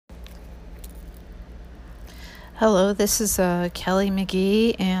Hello, this is Kelly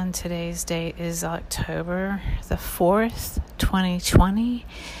McGee, and today's date is October the 4th, 2020.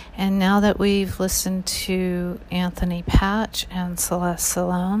 And now that we've listened to Anthony Patch and Celeste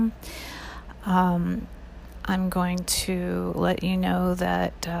Salome, I'm going to let you know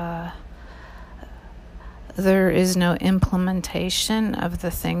that there is no implementation of the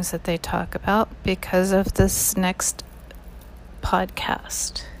things that they talk about because of this next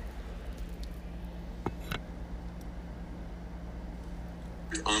podcast.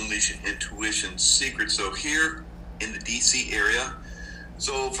 Unleash intuition secrets. So here in the DC area,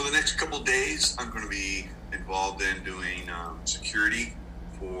 so for the next couple of days, I'm going to be involved in doing security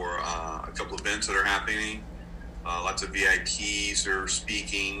for a couple of events that are happening. Lots of VIPs are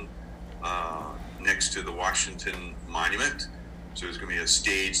speaking next to the Washington Monument. So there's going to be a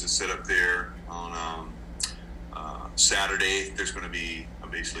stage that's set up there on Saturday. There's going to be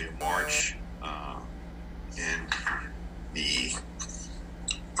basically a march and the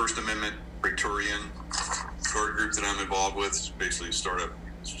First Amendment Praetorian Guard group that I'm involved with. It's basically a startup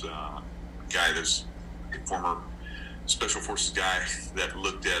guy, this former Special Forces guy that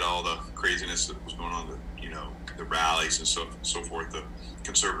looked at all the craziness that was going on, the rallies and so forth, the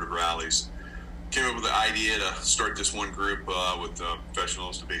conservative rallies. Came up with the idea to start this one group with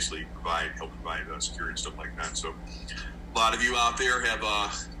professionals to basically help provide security and stuff like that. So a lot of you out there have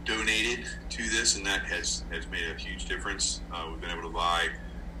donated to this, and that has made a huge difference. We've been able to buy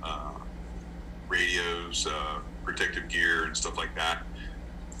radios, protective gear, and stuff like that,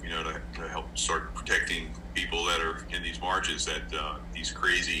 to help start protecting people that are in these marches that these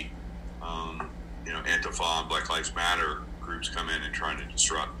crazy, Antifa and Black Lives Matter groups come in and trying to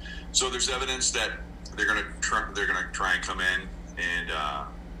disrupt. So there's evidence that they're going to try and come in and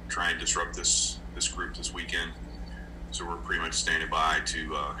try and disrupt this group this weekend. So we're pretty much standing by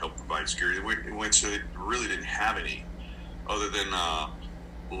to help provide security. So it really didn't have any other than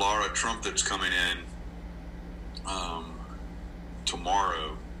Laura Trump that's coming in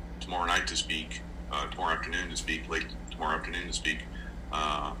tomorrow night to speak, tomorrow afternoon to speak.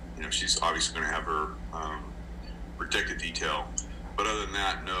 She's obviously going to have her protected detail, but other than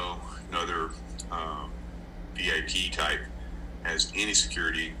that, no other VIP type has any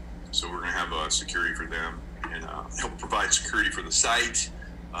security. So we're going to have security for them and help provide security for the site,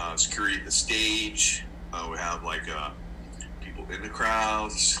 security at the stage. We have people in the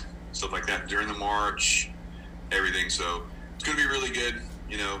crowds, stuff like that during the march, everything. So it's going to be really good.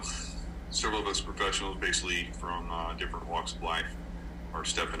 Several of us professionals, basically from different walks of life, are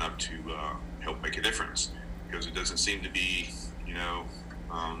stepping up to help make a difference, because it doesn't seem to be,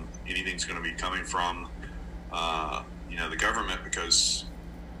 anything's going to be coming from, the government, because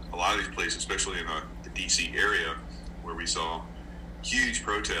a lot of these places, especially in the DC area, where we saw huge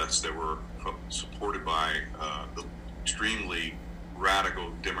protests that were supported by the extremely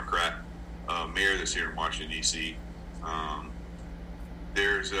radical Democrat mayor that's here in Washington, D.C.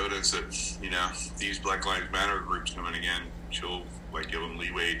 There's evidence that, these Black Lives Matter groups coming again, she'll give them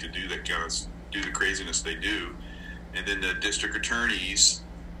leeway to do that do the craziness they do. And then the district attorneys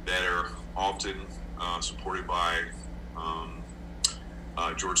that are often supported by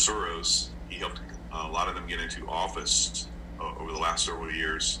George Soros, he helped a lot of them get into office over the last several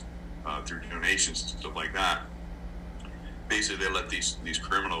years through donations and stuff like that. Basically, they let these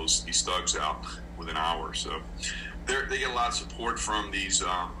criminals, these thugs out within hours. So they get a lot of support from these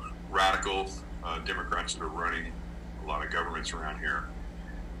radical Democrats that are running a lot of governments around here.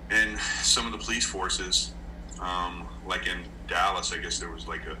 And some of the police forces, like in Dallas, I guess there was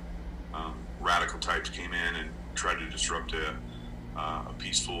radical types came in and tried to disrupt a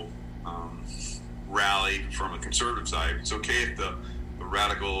peaceful rally from a conservative side. It's okay if the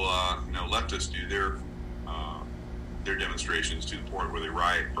radical leftists do their demonstrations to the point where they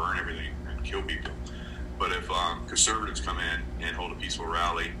riot, burn everything, and kill people. But if conservatives come in and hold a peaceful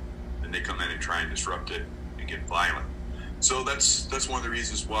rally, then they come in and try and disrupt it and get violent. So that's one of the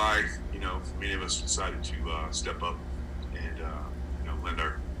reasons why many of us decided to step up and lend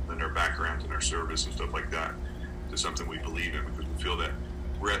our backgrounds and our service and stuff like that to something we believe in, because we feel that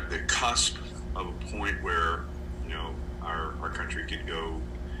we're at the cusp of a point where our country could go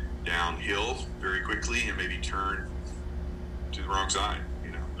downhill very quickly and maybe turn to the wrong side,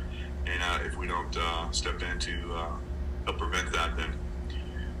 and if we don't step in to help prevent that, then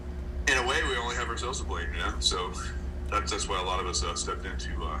in a way we only have ourselves to blame, so that's why a lot of us stepped in to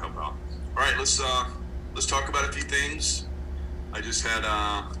help out. All right, let's talk about a few things. I just had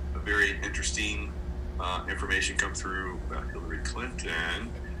a very interesting information come through about Hillary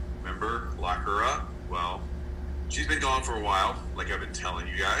Clinton. Remember, lock her up? Well, she's been gone for a while, like I've been telling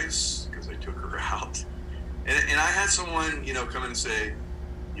you guys, because I took her out And I had someone, come in and say,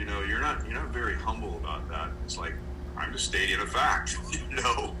 you're not very humble about that. It's like, I'm just stating a fact.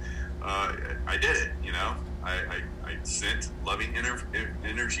 I did it. I sent loving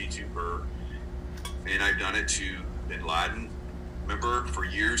energy to her, and I've done it to Bin Laden. Remember, for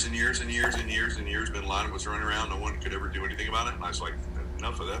years and years and years and years and years, Bin Laden was running around. No one could ever do anything about it. And I was like,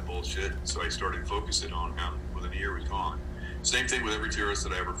 enough of that bullshit. So I started focusing on him. Within a year, he was gone. Same thing with every terrorist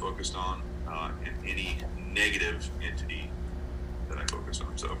that I ever focused on, and any negative entity that I focus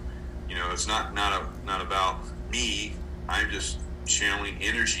on. So, it's not about me. I'm just channeling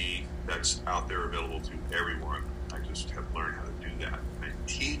energy that's out there available to everyone. I just have learned how to do that. I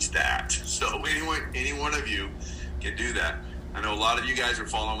teach that. So any one of you can do that. I know a lot of you guys are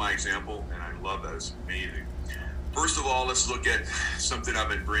following my example, and I love that. It's amazing. First of all, let's look at something I've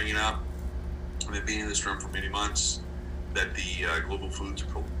been bringing up. I've been beating this drum for many months, that the global food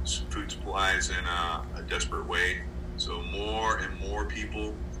supply is in a desperate way. So more and more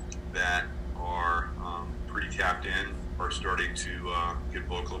people that are pretty tapped in are starting to get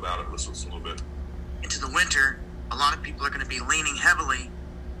vocal about it. Let's listen a little bit. Into the winter, a lot of people are going to be leaning heavily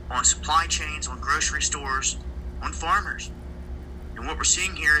on supply chains, on grocery stores, on farmers. And what we're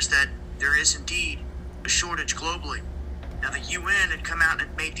seeing here is that there is indeed a shortage globally. Now, the UN had come out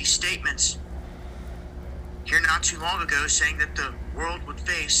and made these statements here not too long ago saying that the world would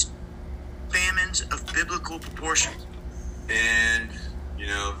face famines of biblical proportions. And,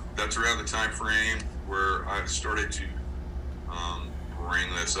 that's around the time frame where I started to bring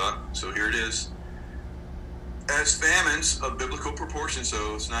this up. So here it is. As famines of biblical proportions,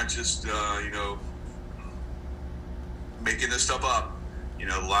 so it's not just, making this stuff up.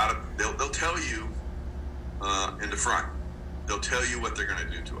 A lot of, they'll tell you in the front. They'll tell you what they're going to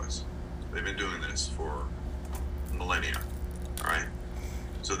do to us. They've been doing this for millennia, all right?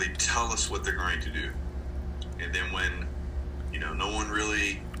 So they tell us what they're going to do. And then when, no one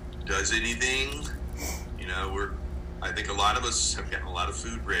really does anything, I think a lot of us have gotten a lot of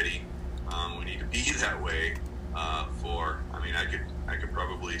food ready. We need to be that way I could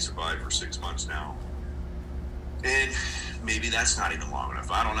probably survive for 6 months now. And maybe that's not even long enough.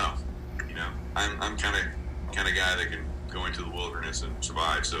 I don't know. I'm kind of guy that can go into the wilderness and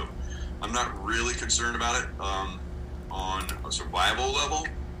survive. So I'm not really concerned about it on a survival level.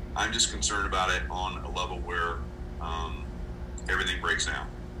 I'm just concerned about it on a level where everything breaks down.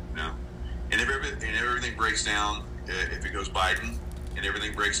 And if everything breaks down, if it goes Biden and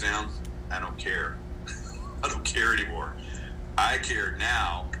everything breaks down, I don't care. I don't care anymore. I care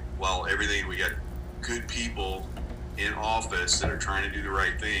now. While we got good people in office that are trying to do the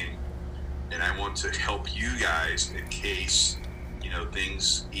right thing, and I want to help you guys in case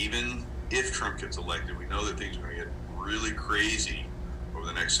things, even if Trump gets elected, we know that things are going to get really crazy over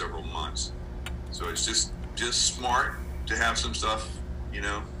the next several months. So it's just smart to have some stuff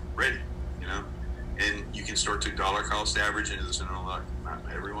ready, and you can start to dollar cost average into this. Not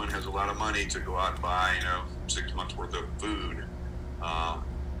everyone has a lot of money to go out and buy 6 months worth of food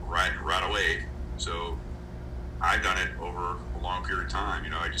right away. So I've done it over a long period of time.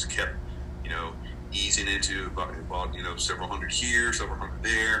 I just kept, easing into about several hundred here, several hundred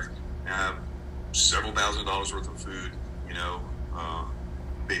there, several $1,000s worth of food,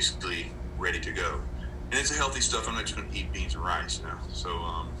 basically ready to go. And it's a healthy stuff. I'm not just going to eat beans and rice, So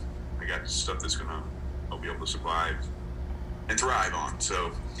I got stuff that's I'll be able to survive and thrive on.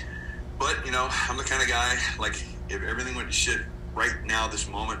 So, but I'm the kind of guy, like, if everything went to shit right now, this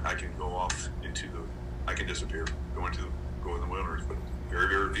moment, I can go off I can disappear, go in the wilderness, but very,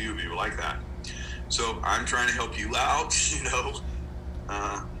 very few of you like that. So I'm trying to help you out,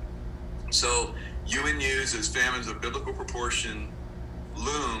 So UN News, as famines of biblical proportion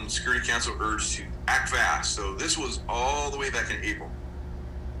loom, Security Council urged to act fast. So this was all the way back in April,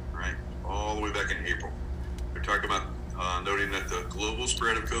 right? All the way back in April. They're talking about noting that the global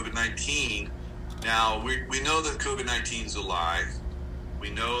spread of COVID-19. Now, we know that COVID-19 is a lie. We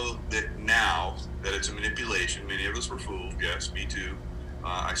know that now that it's a manipulation. Many of us were fooled. Yes, me too.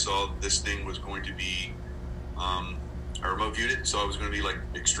 I saw this thing was going to be, I remote viewed it, so it was going to be like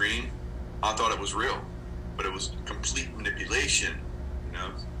extreme. I thought it was real, but it was complete manipulation,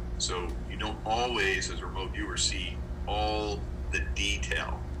 So you don't always, as a remote viewer, see all the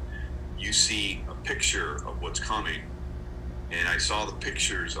detail. You see a picture of what's coming. And I saw the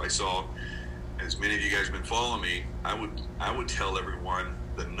pictures. I saw, as many of you guys have been following me, I would tell everyone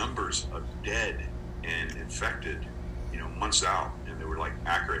the numbers of dead and infected, months out, and they were like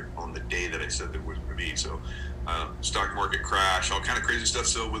accurate on the day that I said there was going to be. So stock market crash, all kind of crazy stuff.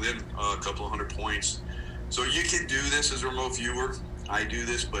 So within a couple of 100 points. So you can do this as a remote viewer. I do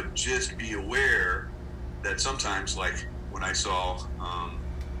this, but just be aware that sometimes, like when I saw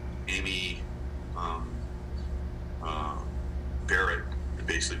Amy Barrett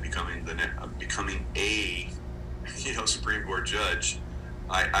basically becoming a Supreme Court judge,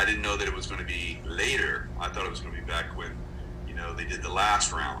 I didn't know that it was going to be later. I thought it was going to be back when they did the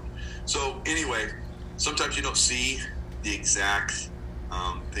last round. So anyway, sometimes you don't see the exact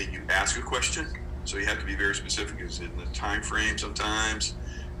thing. You ask a question, so you have to be very specific. Is in the time frame sometimes,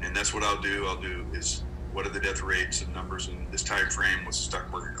 and that's what I'll do. Is what are the death rates and numbers in this time frame? What's the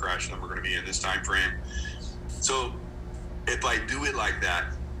stock market crash number going to be in this time frame? So if I do it like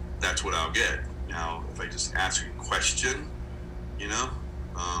that, that's what I'll get. Now, if I just ask a question, and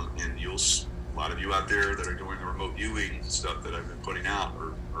a lot of you out there that are doing the remote viewing stuff that I've been putting out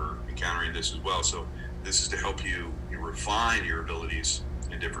are encountering this as well. So this is to help you refine your abilities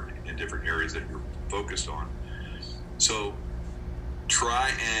in different areas that you're focused on. So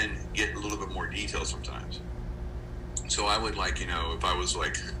try and get a little bit more detail sometimes. So I would if I was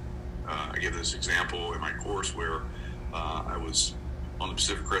I give this example in my course where I was on the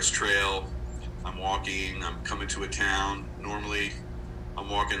Pacific Crest Trail. I'm walking, I'm coming to a town. Normally I'm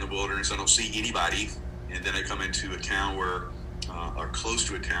walking in the wilderness, I don't see anybody. And then I come into a town or close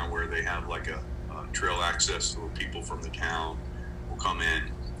to a town where they have a trail access, so people from the town will come in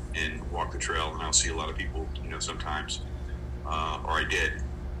and walk the trail, and I'll see a lot of people, sometimes, or I did.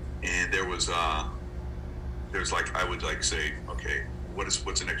 And I would say, okay, what's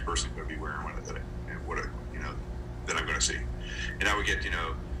the next person going to be wearing that I'm going to see? And I would get,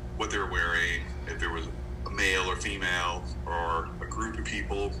 what they're wearing, if there was a male or female or a group of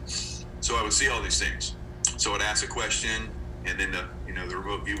people. So I would see all these things. So I'd ask a question, and then the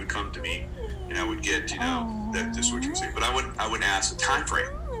remote view would come to me, and I would get, that this is what you see. But I would ask a time frame.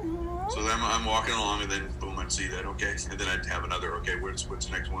 So then I'm walking along, and then boom, I'd see that, okay. And then I'd have another, okay, what's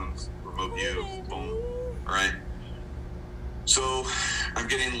the next one? Remote view, boom. All right. So it's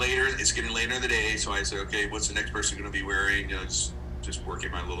getting later in the day, so I say, okay, what's the next person going to be wearing? Just working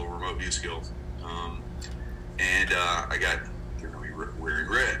my little remote view skill. They're going to be wearing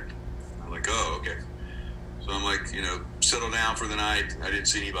red. I'm like, oh, okay. So I'm settle down for the night. I didn't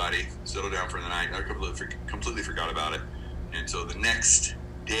see anybody. Settle down for the night. I completely forgot about it. And so the next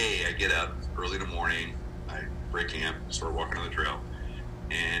day, I get up early in the morning. I break camp, start walking on the trail.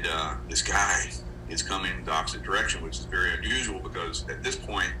 And this guy is coming the opposite direction, which is very unusual because at this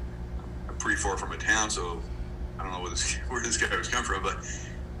point, I'm pretty far from a town, so I don't know where this guy was coming from, but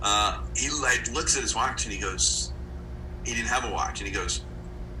he looks at his watch and he goes, he didn't have a watch, and he looks,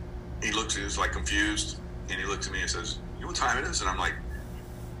 he was confused, and he looks at me and says, you know what time it is? And I'm like,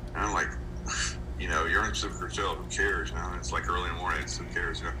 you're in the Pacific Hotel, who cares? It's early in the morning, who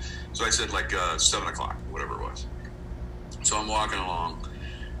cares? So I said 7 o'clock, whatever it was. So I'm walking along,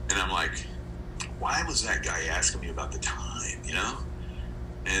 and I'm like, why was that guy asking me about the time,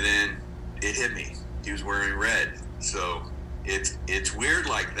 And then it hit me. He was wearing red. So it's weird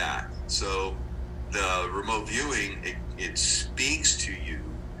like that. So the remote viewing, it speaks to you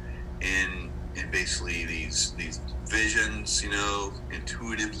in basically these visions,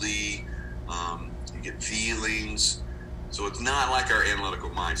 intuitively. You get feelings. So it's not like our analytical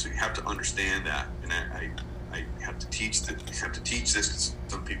mind. So you have to understand that. And I have to teach this to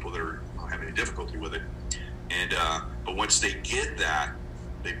some people that are having any difficulty with it. And but once they get that,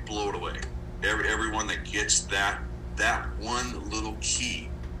 they blow it away. Everyone that gets that one little key,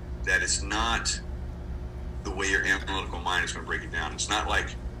 that it's not the way your analytical mind is going to break it down. It's not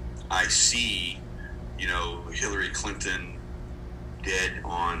like I see, Hillary Clinton dead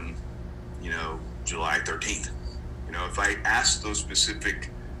on, July 13th. If I ask those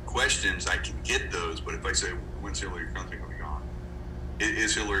specific questions, I can get those. But if I say, when's Hillary Clinton going to be gone?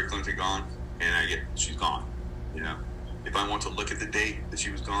 Is Hillary Clinton gone? And I get, she's gone. If I want to look at the date that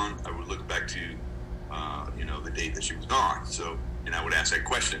she was gone, I would look back to, the date that she was gone. So, and I would ask that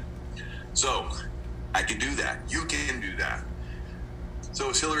question. So I can do that. You can do that. So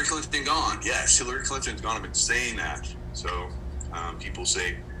is Hillary Clinton gone? Yes, Hillary Clinton's gone. I've been saying that. So people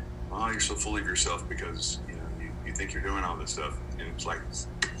say, oh, you're so full of yourself because, you think you're doing all this stuff. And it's like,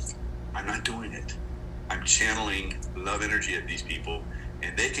 I'm not doing it. I'm channeling love energy at these people,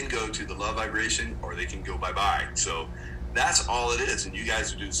 and they can go to the love vibration or they can go bye-bye. So that's all it is. And you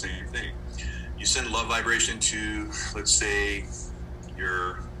guys do the same thing. You send love vibration to, let's say,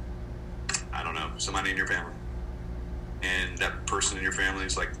 somebody in your family. And that person in your family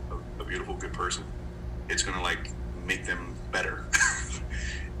is a beautiful, good person. It's going to make them better.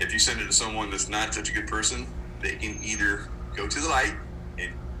 If you send it to someone that's not such a good person, they can either go to the light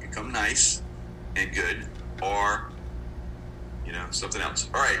and become nice and good, or, something else.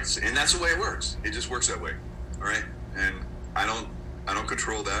 All right, and that's the way it works. It just works that way. All right, and I don't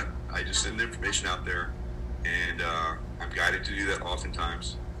control that. I just send the information out there, and I'm guided to do that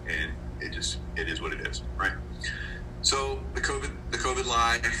oftentimes, and it is what it is. Right. So the COVID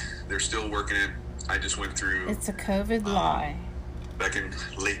lie, they're still working it. I just went through. It's a COVID lie. Back in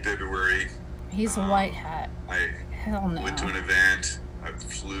late February. He's a white hat. Hell no. Went to an event. I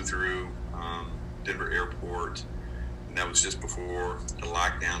flew through Denver Airport, and that was just before the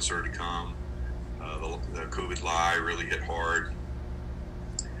lockdown started to come. The COVID lie really hit hard.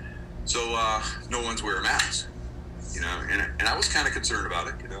 So no one's wearing masks, and I was kind of concerned about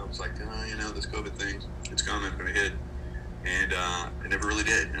it. I was like, this COVID thing, it's coming, it's going to hit, and it never really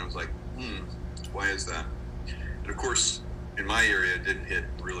did. And I was like, why is that? And of course, in my area, it didn't hit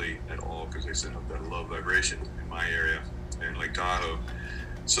really at all because they sent up that low vibration in my area in Lake Tahoe.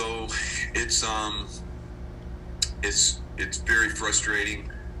 So it's very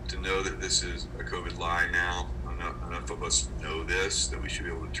frustrating to know that this is a COVID lie now. Enough of us know this, that we should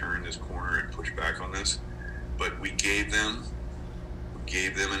be able to turn this corner and push back on this. But we gave them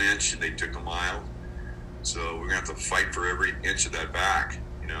an inch, and they took a mile. So we're gonna have to fight for every inch of that back.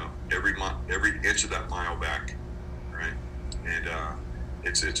 Every inch of that mile back, right? And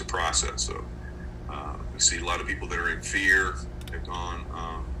it's a process. So we see a lot of people that are in fear. They've gone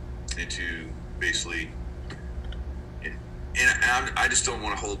into basically. And I just don't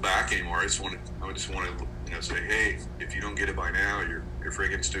want to hold back anymore. I just want to say, hey, if you don't get it by now, you're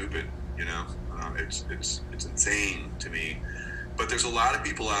freaking stupid. It's insane to me. But there's a lot of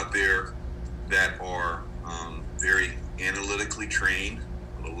people out there that are very analytically trained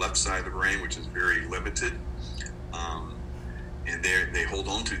on the left side of the brain, which is very limited, and they hold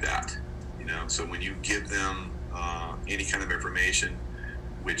on to that. So when you give them any kind of information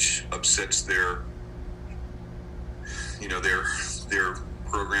which upsets their they're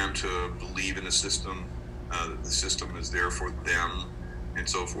programmed to believe in the system. The system is there for them, and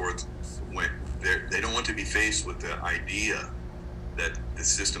so forth. When they don't want to be faced with the idea that the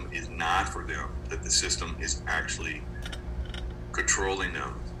system is not for them, that the system is actually controlling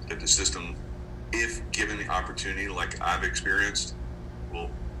them, that the system, if given the opportunity, like I've experienced, will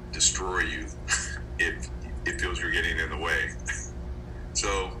destroy you if it feels you're getting in the way.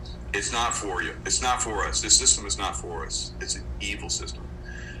 So it's not for you. It's not for us. This system is not for us. It's an evil system.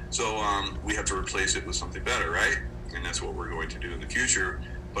 So we have to replace it with something better, right? And that's what we're going to do in the future.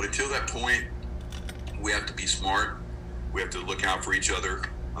 But until that point, we have to be smart. We have to look out for each other.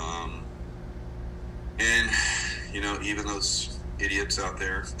 And, even those idiots out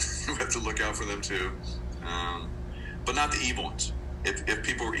there, we have to look out for them too. But not the evil ones. If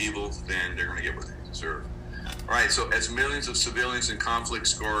people are evil, then they're going to get what they deserve. All right, so as millions of civilians in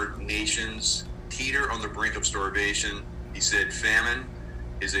conflict-scarred nations teeter on the brink of starvation, he said famine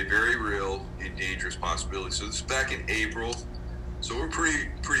is a very real and dangerous possibility. So this is back in April. So we're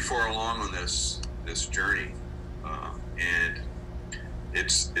pretty far along on this journey, and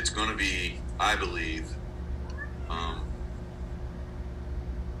it's going to be, I believe,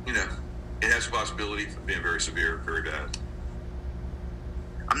 it has a possibility of being very severe, very bad.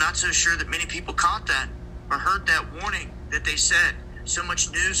 I'm not so sure that many people caught that or heard that warning that they said. So much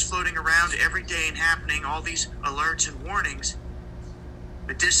news floating around every day and happening, all these alerts and warnings.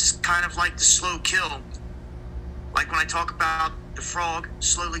 But this is kind of like the slow kill. Like when I talk about the frog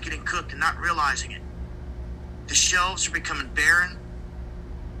slowly getting cooked and not realizing it. The shelves are becoming barren,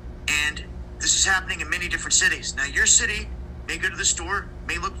 and this is happening in many different cities. Now, your city may go to the store,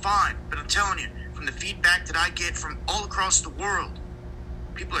 may look fine, but I'm telling you, from the feedback that I get from all across the world,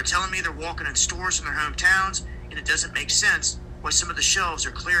 people are telling me they're walking in stores in their hometowns, and it doesn't make sense why some of the shelves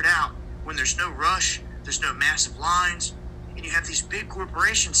are cleared out when there's no rush, there's no massive lines, and you have these big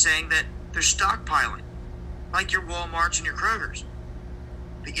corporations saying that they're stockpiling, like your Walmarts and your Krogers.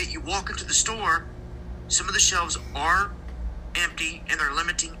 But yet you walk into the store, some of the shelves are empty and they're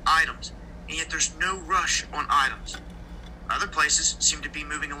limiting items, and yet there's no rush on items. Other places seem to be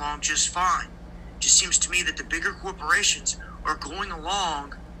moving along just fine. It just seems to me that the bigger corporations are going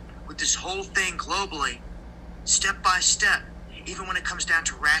along with this whole thing globally, step by step, even when it comes down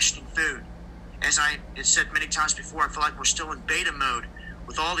to rationing food. As I had said many times before, I feel like we're still in beta mode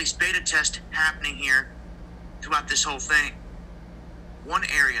with all these beta tests happening here throughout this whole thing. One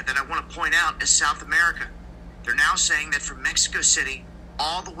area that I want to point out is South America. They're now saying that from Mexico City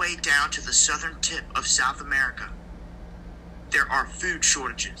all the way down to the southern tip of South America, there are food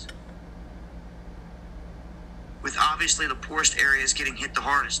shortages, with obviously the poorest areas getting hit the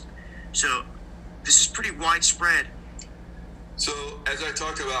hardest. So this is pretty widespread. So, as I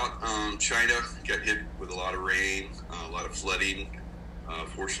talked about, China got hit with a lot of rain, a lot of flooding.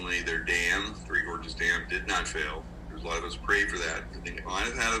 Fortunately, their dam, Three Gorges Dam, did not fail. There's a lot of us prayed for that. I think it might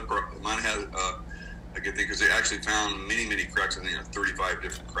have had a good thing because they actually found many cracks. I think 35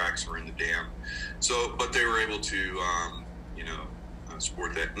 different cracks were in the dam. So, but they were able to,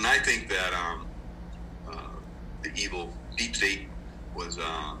 support that. And I think that the evil deep state was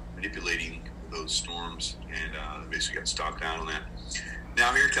manipulating those storms, and they basically got stopped out on that.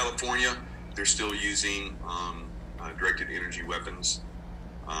 Now here in California, they're still using directed energy weapons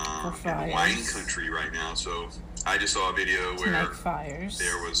in the wine country right now. So I just saw a video where there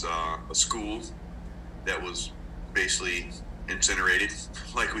was a school that was basically incinerated,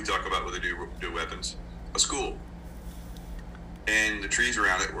 like we talk about with the new weapons. A school. And the trees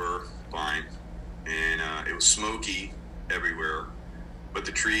around it were fine, and it was smoky everywhere, but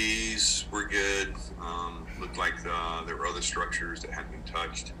the trees were good. Looked like there were other structures that hadn't been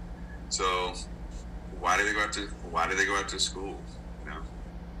touched. So why did they go out to school? You know?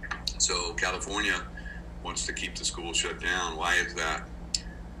 So California wants to keep the school shut down. Why is that?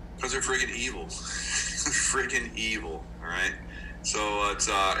 Because they're freaking evil. Freaking evil. All right. So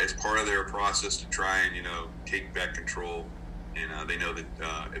it's part of their process to try and take back control. And they know that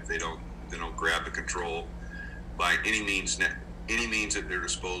if they don't grab the control by any means at their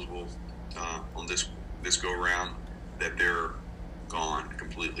disposal on this go around, that they're gone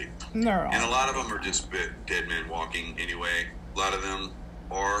completely. And a lot of them are just dead men walking anyway. A lot of them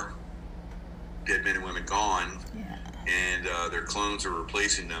are dead men and women gone, and their clones are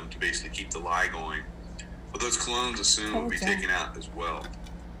replacing them to basically keep the lie going. But those clones soon will be taken out as well.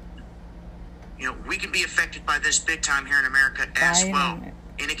 We can be affected by this big time here in America as well.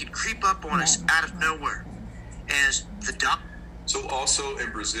 And it can creep up on us out of nowhere. As the So also in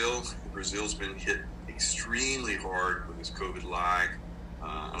Brazil's been hit extremely hard with this COVID lie.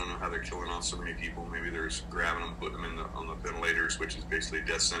 I don't know how they're killing off so many people. Maybe they're just grabbing them, putting them on the ventilators, which is basically a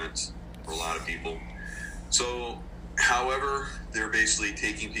death sentence for a lot of people. So, however, they're basically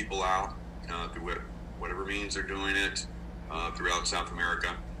taking people out through whatever means they're doing it throughout South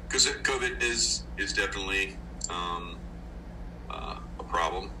America. Because COVID is definitely a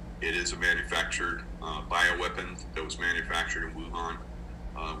problem. It is a manufactured bioweapon that was manufactured in Wuhan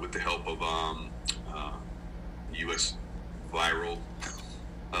with the help of U.S. viral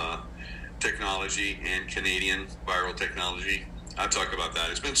technology and Canadian viral technology. I'll talk about that.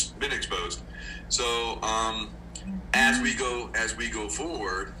 It's been exposed. So as we go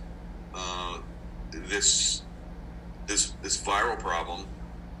forward, this viral problem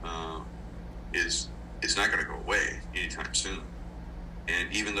is not going to go away anytime soon.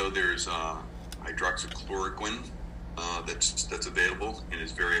 And even though there's hydroxychloroquine that's available and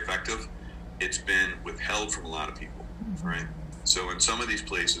is very effective, it's been withheld from a lot of people, right? So in some of these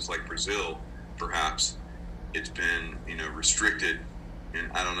places like Brazil, perhaps it's been restricted,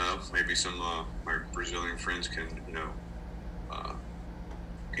 and I don't know, maybe some my Brazilian friends can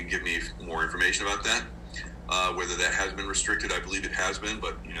give me more information about that. Whether that has been restricted, I believe it has been,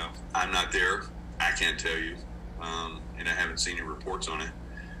 but I'm not there. I can't tell you, and I haven't seen any reports on it.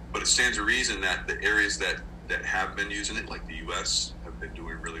 But it stands to reason that the areas that have been using it, like the U.S., have been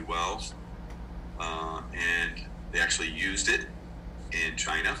doing really well, and they actually used it in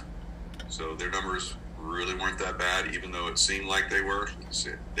China. So their numbers really weren't that bad, even though it seemed like they were.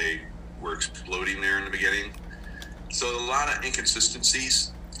 They were exploding there in the beginning. So a lot of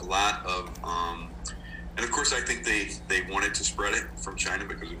inconsistencies, a lot of and of course, I think they wanted to spread it from China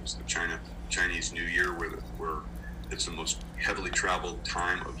because it was the Chinese New Year, where it's the most heavily traveled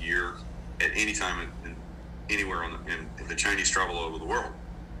time of year at any time anywhere in the Chinese travel all over the world.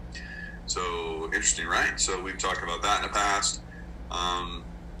 So interesting, right? So we've talked about that in the past.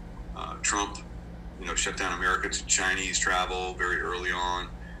 Trump, shut down America to Chinese travel very early on,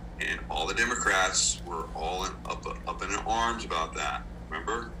 and all the Democrats were all up in arms about that.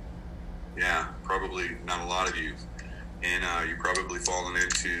 Remember? Yeah, probably not a lot of you. And you're probably falling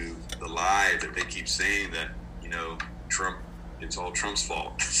into the lie that they keep saying that, Trump, it's all Trump's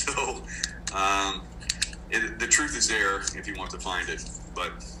fault. So the truth is there if you want to find it.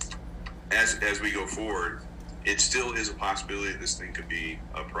 But as we go forward, it still is a possibility this thing could be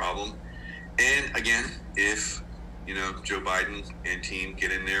a problem. And again, if, Joe Biden and team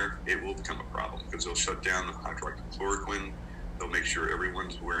get in there, it will become a problem because they'll shut down the hydroxychloroquine. They'll make sure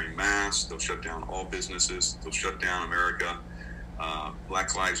everyone's wearing masks. They'll shut down all businesses. They'll shut down America.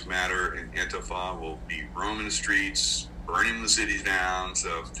 Black Lives Matter and Antifa will be roaming the streets, burning the cities down.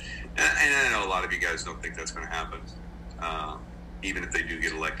 So, and I know a lot of you guys don't think that's going to happen, even if they do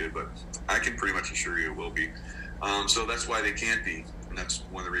get elected. But I can pretty much assure you it will be. So that's why they can't be, and that's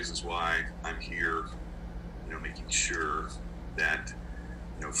one of the reasons why I'm here, making sure that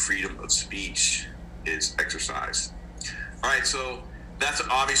freedom of speech is exercised. All right, so that's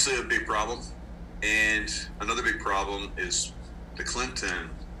obviously a big problem, and another big problem is the Clinton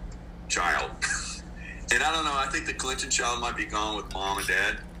child. And I don't know, I think the Clinton child might be gone with mom and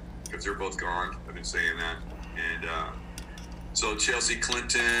dad, because they're both gone. I've been saying that. And so Chelsea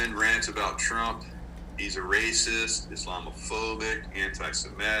Clinton rants about Trump. He's a racist, Islamophobic,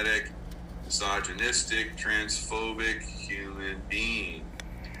 anti-Semitic, misogynistic, transphobic human being.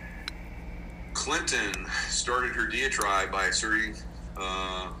 Clinton started her diatribe by asserting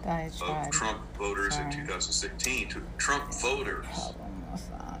of Trump voters in 2016 to Trump voters.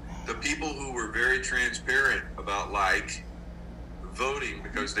 The people who were very transparent about voting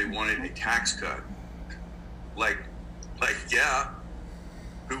because they wanted a tax cut. Yeah,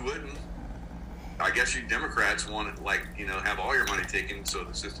 who wouldn't? I guess you Democrats want to have all your money taken so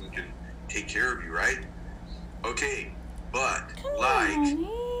the system can take care of you, right? Okay, but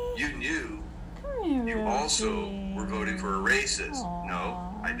you knew you also were voting for a racist.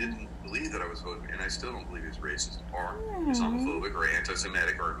 No, I didn't believe that I was voting, and I still don't believe he's racist or Islamophobic or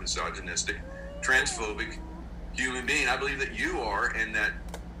anti-Semitic or misogynistic, transphobic human being. I believe that you are, and that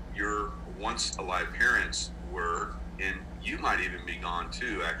your once alive parents were, and you might even be gone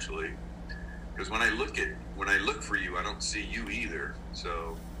too, actually. Because when I look for you, I don't see you either.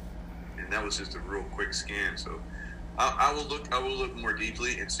 So, and that was just a real quick scan. So, I will look more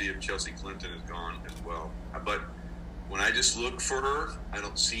deeply and see if Chelsea Clinton is gone as well. But when I just look for her, I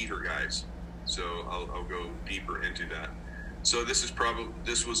don't see her, guys. So I'll go deeper into that. So this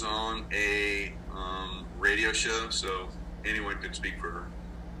was on a radio show, so anyone can speak for her.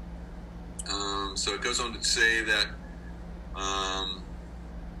 So it goes on to say that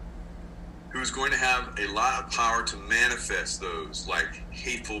who's going to have a lot of power to manifest those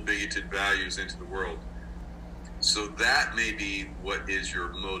hateful, bigoted values into the world. So that may be what is your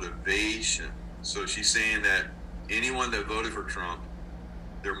motivation. So she's saying that anyone that voted for Trump,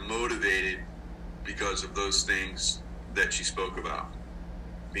 they're motivated because of those things that she spoke about.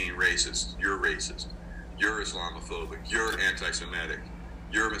 Being racist, you're Islamophobic, you're anti-Semitic,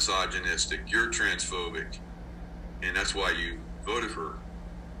 you're misogynistic, you're transphobic, and that's why you voted for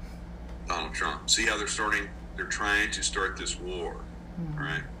Donald Trump. See how they're trying to start this war,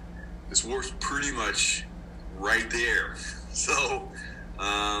 right? This war's pretty much right there. So,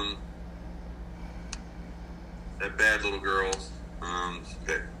 that bad little girl,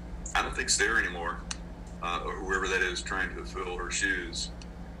 that I don't think's there anymore, or whoever that is trying to fill her shoes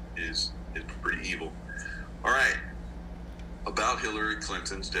is pretty evil. All right, about Hillary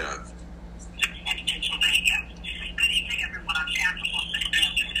Clinton's death.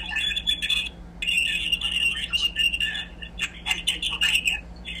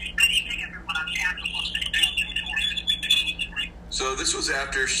 So this was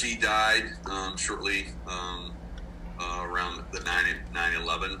after she died, shortly around the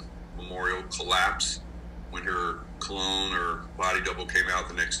 9/11 memorial collapse, when her clone or body double came out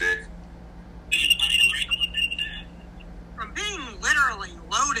the next day. From being literally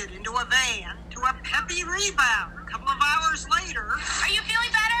loaded into a van to a peppy rebound a couple of hours later. Are you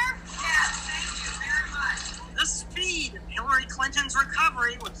feeling better? Yes, thank you very much. The speed of Hillary Clinton's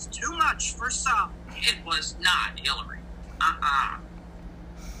recovery was too much for some. It was not Hillary.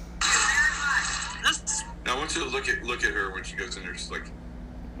 Now I want you to look at her when she goes in there. She's like,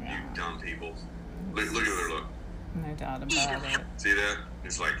 "You dumb people." Look at her look. No doubt about it. See that?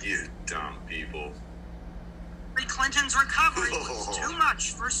 It's like, "You dumb people." Hillary Clinton's recovery was too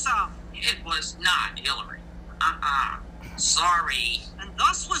much for some. It was not Hillary. Sorry. And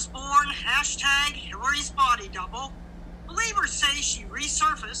thus was born #Hillary's body double. Believers say she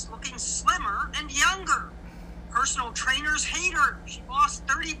resurfaced looking slimmer and younger. Personal trainers hate her. She lost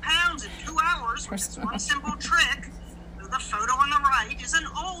 30 pounds in 2 hours with one simple trick. Though the photo on the right is an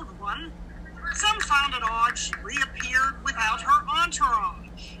old one. Some found it odd she reappeared without her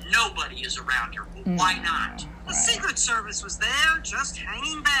entourage. Nobody is around her. Why not? The Secret Service was there, just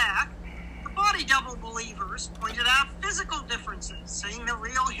hanging back. The body double believers pointed out physical differences, saying the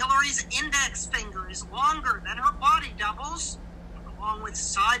real Hillary's index finger is longer than her body doubles. Along with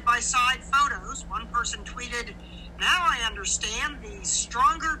side-by-side photos, one person tweeted, "Now I understand the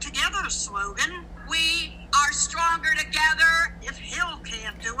Stronger Together slogan. We are stronger together. If Hill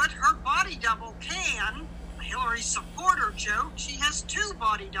can't do it, her body double can." A Hillary supporter joked she has two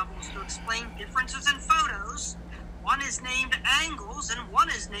body doubles to explain differences in photos. One is named angles and one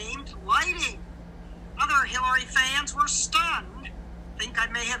is named lighting. Other Hillary fans were stunned. think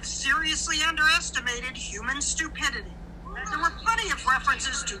I may have seriously underestimated human stupidity. There were plenty of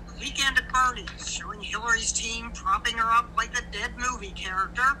references to Weekend at Bernie's, showing Hillary's team propping her up like the dead movie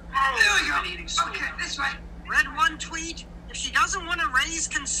character. Oh, there we go. Okay, this way. Read one tweet, if she doesn't want to raise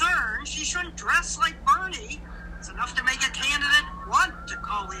concern, she shouldn't dress like Bernie. It's enough to make a candidate want to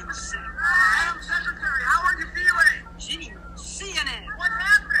call in sick. Madam Secretary, how are you feeling? Gee, CNN, What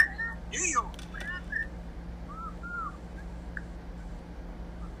happened? New York.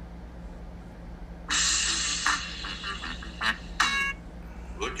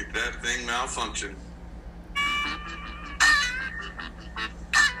 Look at that thing malfunction.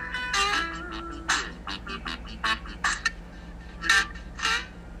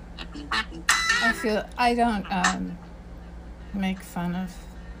 I don't make fun of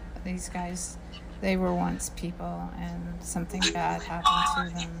these guys. They were once people, and something bad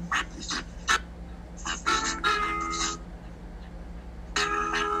happened to them.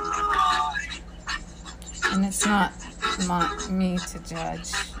 And it's not me to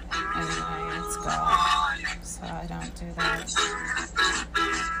judge anyway, it's God. So I don't do that.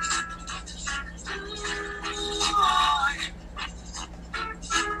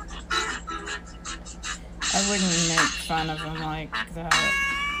 I wouldn't make fun of them like that.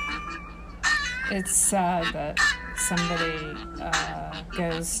 It's sad that somebody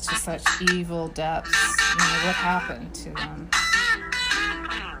goes to such evil depths. You know, what happened to them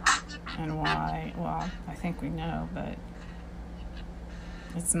and why? Well, I think we know, but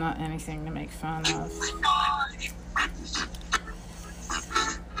it's not anything to make fun of.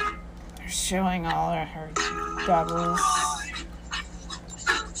 They're showing all of her doubles.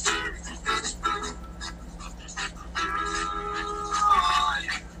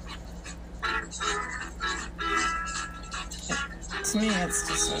 To me, it's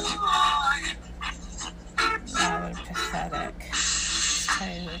just rather pathetic, to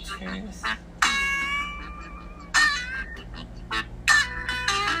tell you the truth.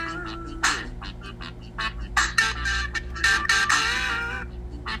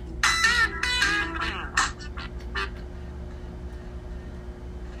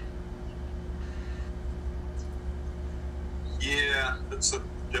 Yeah, that's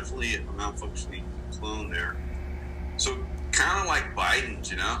definitely a malfunctioning clone there. So kind of like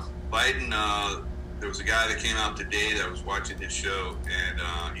Biden's, you know. Biden, there was a guy that came out today that was watching his show,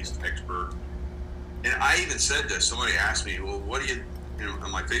 and he's an expert. And I even said this. Somebody asked me, well, what do you know,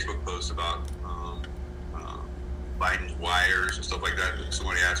 on my Facebook post about Biden's wires and stuff like that.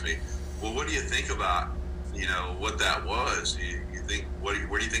 Somebody asked me, well, what do you think about, you know, what that was? You think, where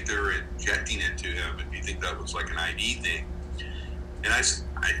do you think they were injecting into him? And do you think that was like an ID thing? And I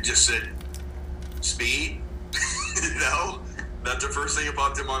just said, speed. You know, that's the first thing that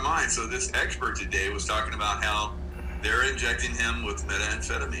popped in my mind. So this expert today was talking about how they're injecting him with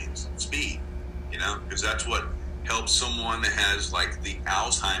methamphetamines, speed, you know, because that's what helps someone that has like the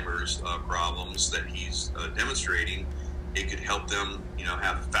Alzheimer's problems that he's demonstrating. It could help them, you know,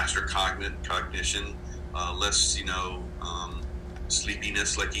 have faster cognition, less, you know,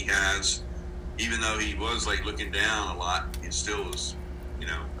 sleepiness like he has. Even though he was like looking down a lot, it still was, you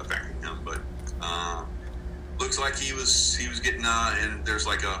know, affecting him. But looks like he was getting and there's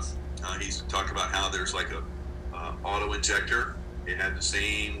like a he's talking about how there's like a auto injector. It had the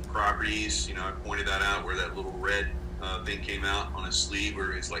same properties, you know. I pointed that out where that little red thing came out on his sleeve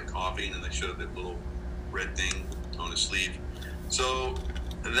where he's like coughing, and they showed that little red thing on his sleeve. So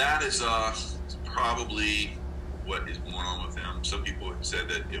that is probably what is going on with him. Some people have said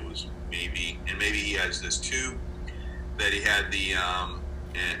that it was maybe he has this tube that he had the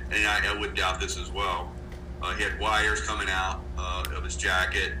and I would doubt this as well. He had wires coming out of his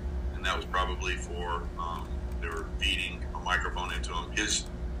jacket, and that was probably for they were feeding a microphone into him. His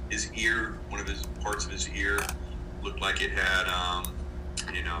ear, one of his parts of his ear, looked like it had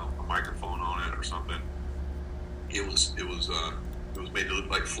you know, a microphone on it or something. It was made to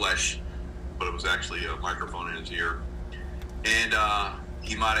look like flesh, but it was actually a microphone in his ear. And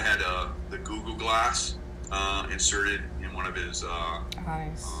he might have had the Google Glass inserted in one of his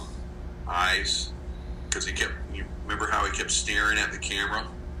eyes, because he kept. You remember how he kept staring at the camera?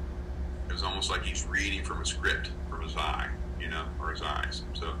 It was almost like he's reading from a script from his eye, you know, or his eyes.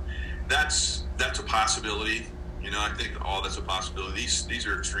 So that's a possibility. You know, I think all that's a possibility. These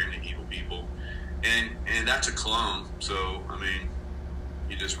are extremely evil people, and that's a clone. So I mean,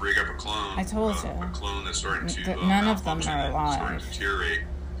 you just rig up a clone. I told you. A clone that's starting to none of them are alive. Starting to deteriorate.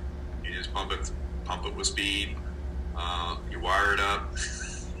 You just pump it with speed. You wire it up.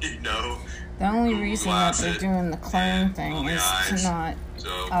 You know. The only reason that they're doing the clone thing is to not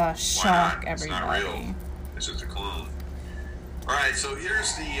shock everybody. It's not real. It's just a clone. All right, so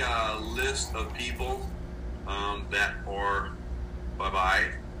here's the list of people that are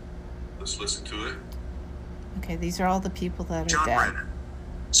bye-bye. Let's listen to it. Okay, these are all the people that are John dead. Brennan,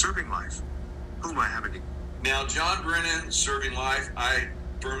 serving life, whom I haven't. Now, John Brennan serving life. I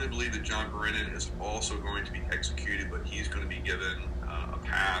firmly believe that John Brennan is also going to be executed, but he's going to be given a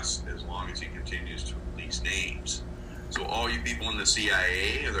pass as long as he continues to release names. So all you people in the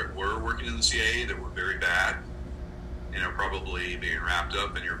CIA that were working in the CIA that were very bad and are probably being wrapped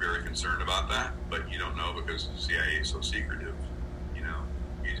up, and you're very concerned about that, but you don't know because the CIA is so secretive. You know,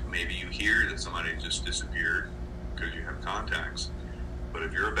 maybe you hear that somebody just disappeared because you have contacts. But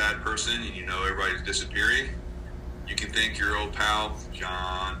if you're a bad person and you know everybody's disappearing, you can thank your old pal,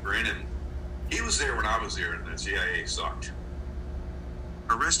 John Brennan. He was there when I was there, and the CIA sucked.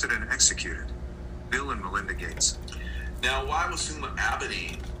 Arrested and executed, Bill and Melinda Gates. Now, why was Suma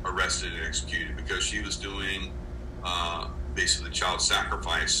Abedi arrested and executed? Because she was doing basically child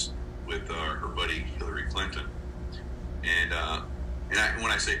sacrifice with her buddy Hillary Clinton. And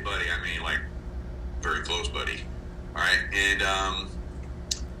when I say buddy, I mean like very close buddy. All right, and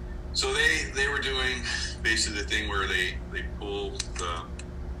so they were doing basically the thing where they pull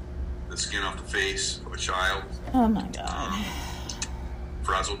the skin off the face of a child. Oh my God.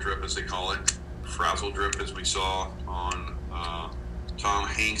 Frazzle drip, as they call it. Frazzle drip, as we saw on Tom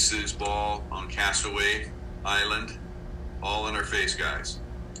Hanks's ball on Castaway Island. All in her face, guys.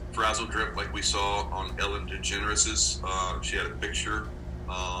 Frazzle drip, like we saw on Ellen DeGeneres's. She had a picture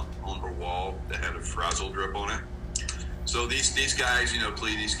on her wall that had a frazzle drip on it. So these guys,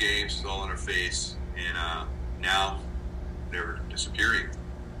 play these games. It's all in her face, and now they're disappearing.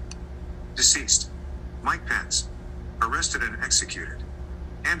 Deceased, Mike Pence, arrested and executed.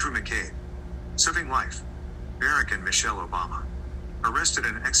 Andrew McCabe, serving life. Barack and Michelle Obama, arrested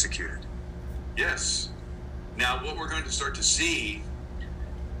and executed. Yes. Now, what we're going to start to see,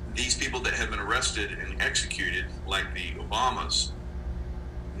 these people that have been arrested and executed, like the Obamas,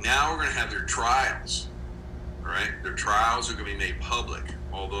 now we're going to have their trials. All right? Their trials are going to be made public,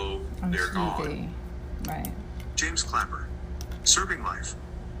 although they're gone. Right. James Clapper, serving life.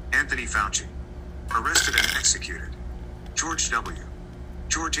 Anthony Fauci, arrested and executed. George W.,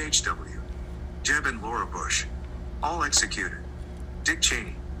 George H.W., Jeb and Laura Bush, all executed. Dick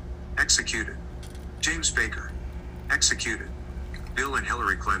Cheney, executed. James Baker, executed. Bill and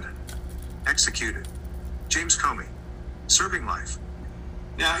Hillary Clinton, executed. James Comey, serving life.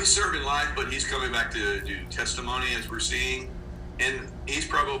 Now, he's serving life, but he's coming back to do testimony, as we're seeing. And he's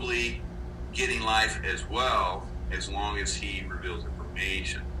probably getting life as well, as long as he reveals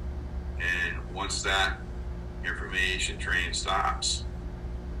information. And once that information train stops,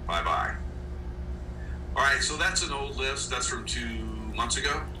 bye-bye. All right, so that's an old list. That's from 2 months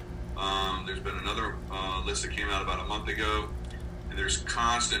ago. There's been another list that came out about a month ago. And there's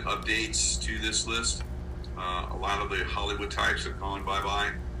constant updates to this list. A lot of the Hollywood types have gone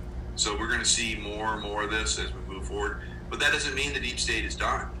bye-bye. So we're going to see more and more of this as we move forward. But that doesn't mean the deep state is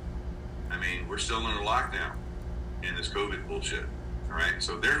done. I mean, we're still in a lockdown in this COVID bullshit. All right?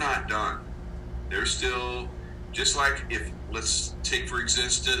 So they're not done. They're still, just like if, let's take for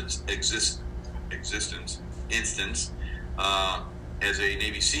instance, as a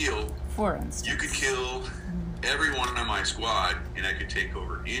Navy SEAL, For instance. you could kill every one of my squad, and I could take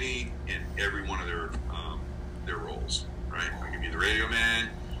over any and every one of their roles, right? I could be the radio man,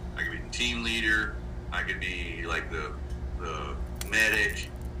 I could be the team leader, I could be like the medic,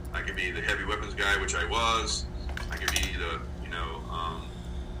 I could be the heavy weapons guy, which I was, I could be the,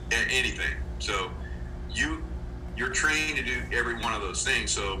 anything. So you're trained to do every one of those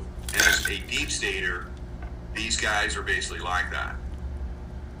things. So as a deep stater, these guys are basically like that.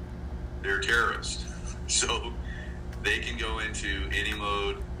 They're terrorists. So they can go into any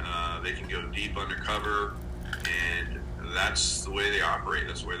mode, they can go deep undercover, and that's the way they operate.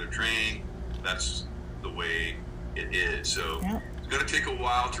 That's the way they're trained. That's the way it is. So It's going to take a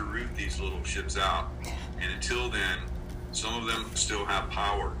while to root these little shits out. And until then, some of them still have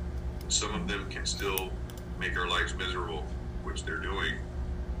power. Some of them can still make our lives miserable, which they're doing.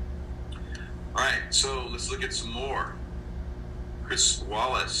 All right, so let's look at some more. Chris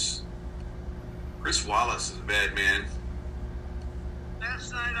Wallace. Chris Wallace is a bad man.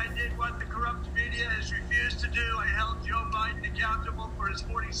 Last night I did what the corrupt media has refused to do. I held Joe Biden accountable for his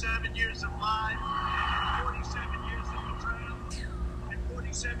 47 years of lies, 47 years of betrayal, and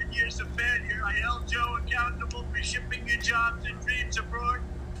 47 years of failure. I held Joe accountable for shipping your jobs and dreams abroad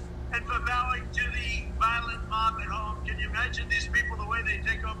and for bowing to the violent mob at home. Can you imagine these people, the way they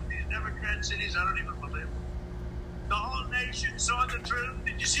take over these Democrat cities? I don't even believe it. The whole nation saw the truth.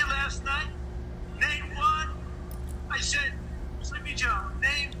 Did you see last night? Name one. I said, Sleepy Joe,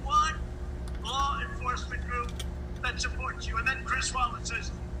 name one law enforcement group that supports you. And then Chris Wallace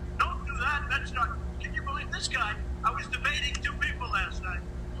says, don't do that. That's not. Can you believe this guy? I was debating two people last night.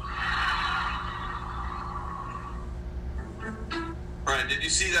 All right, did you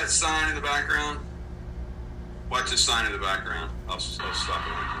see that sign in the background? Watch the sign in the background. I'll stop it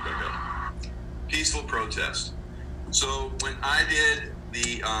when I come back up. Peaceful protest. So when I did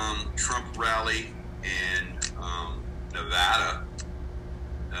the Trump rally in Nevada,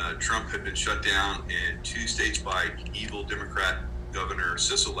 Trump had been shut down in 2 states by evil Democrat Governor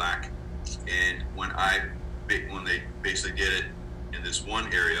Sisolak, and when they basically did it in this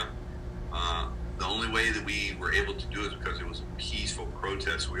one area, the only way that we were able to do it was because it was a peaceful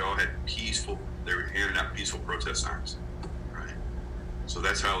protest. We all had they were handing out peaceful protest signs, right? So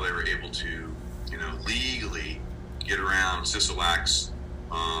that's how they were able to, legally get around Sisolak's,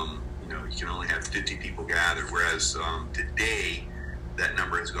 you can only have 50 people gathered, whereas today that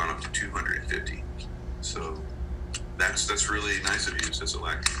number has gone up to 250. So that's really nice of you,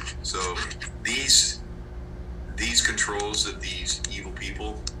 Sisolak. So these controls that these evil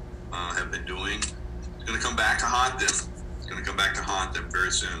people have been doing, it's going to come back to haunt them. It's going to come back to haunt them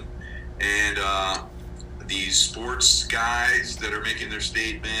very soon. And these sports guys that are making their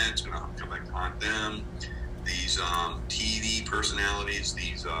statements, going to come back to haunt them. These TV personalities,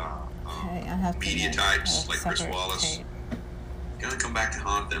 these media types like Chris Wallace, going to come back to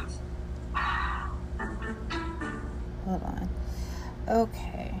haunt them. Hold on.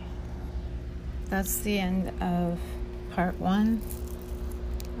 Okay. That's the end of part 1.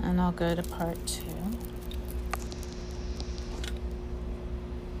 And I'll go to part 2.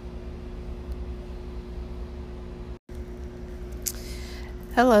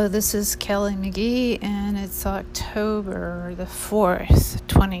 Hello, this is Kelly McGee, and it's October the 4th,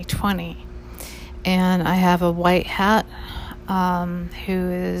 2020. And I have a white hat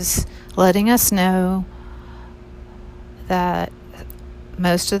who is letting us know that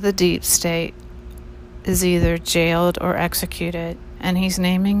most of the deep state is either jailed or executed, and he's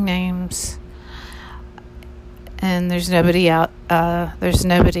naming names, and there's nobody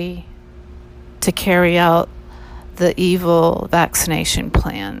to carry out the evil vaccination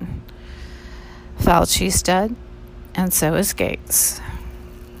plan. Fauci's dead, and so is Gates.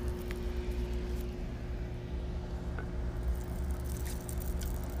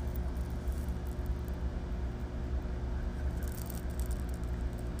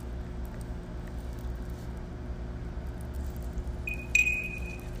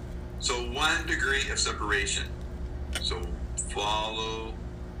 So 1 degree of separation. So follow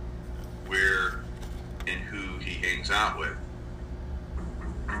where and who he hangs out with.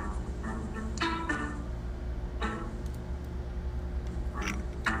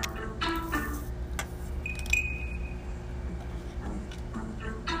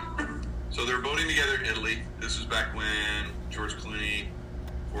 So they're voting together in Italy. This is back when George Clooney,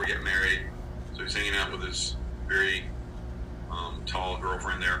 before he got married, so he's hanging out with his very tall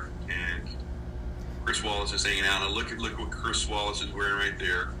girlfriend there, and Chris Wallace is hanging out. And look what Chris Wallace is wearing right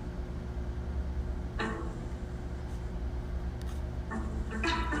there.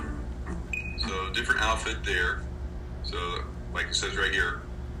 So different outfit there. So like it says right here,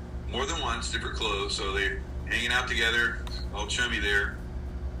 more than once, different clothes. So they're hanging out together, all chummy there.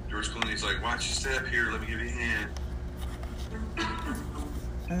 George Clooney's like, watch your step here, let me give you a hand.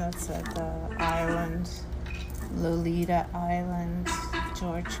 And that's at the island, Lolita Island,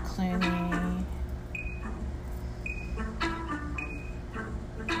 George Clooney.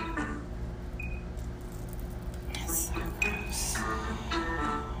 It's so gross.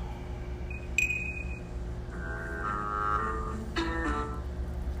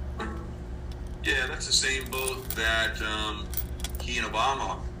 Yeah, that's the same boat that he and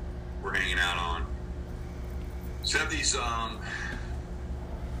Obama were hanging out on. So have these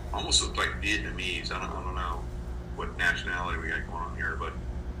almost look like Vietnamese. I don't know what nationality we got going on here, but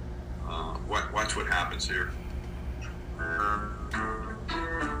watch what happens here.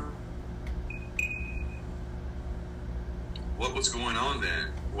 What was going on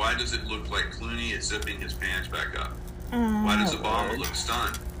then? Why does it look like Clooney is zipping his pants back up? Why does Obama look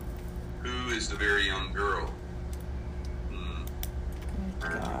stunned? Who is the very young girl?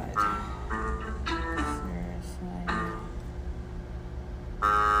 Good God.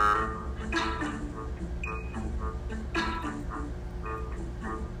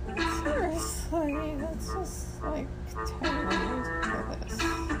 Seriously, that's just like totally ridiculous.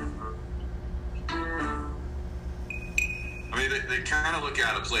 I mean, they kind of look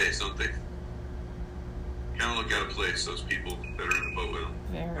out of place, don't they? Kind of look out of place, those people that are in the boat with them.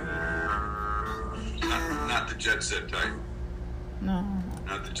 Very. Not the jet set type. No.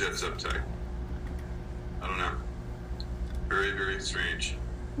 Not the Jets up type. I don't know. Very, very strange.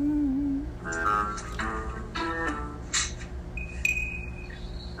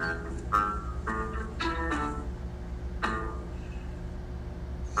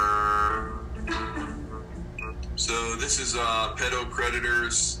 So this is Pedo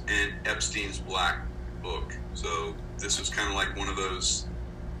Predators and Epstein's Black Book. So this was kind of like one of those.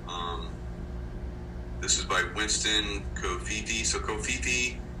 This is by Winston Covin. So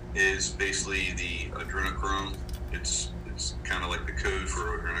Covin is basically the adrenochrome. It's kind of like the code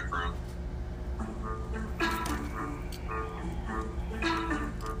for adrenochrome.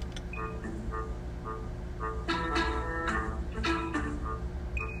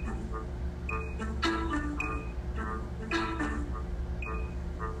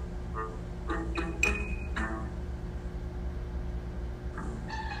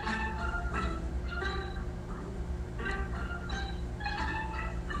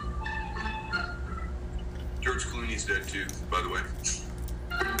 George Clooney's dead too, by the way.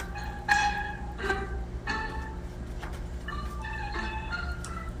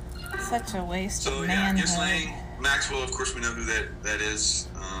 Such a waste of So yeah, manhood. Ghislaine Maxwell, of course we know who that is.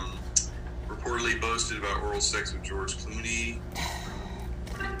 Reportedly boasted about oral sex with George Clooney.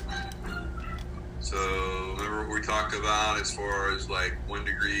 So remember what we talked about as far as like 1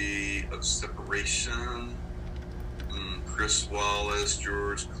 degree of separation? Chris Wallace,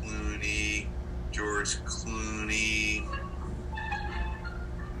 George Clooney.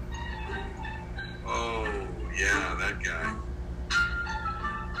 Oh, yeah, that guy.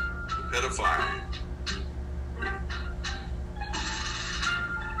 The pedophile.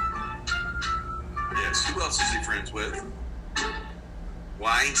 Yes, who else is he friends with?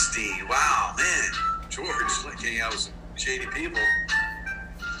 Weinstein. Wow, man. George, like hanging out with some shady people.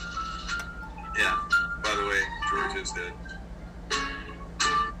 Yeah, by the way, George is dead.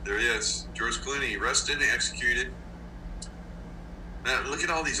 There he is. George Clooney, arrested and executed. Now, look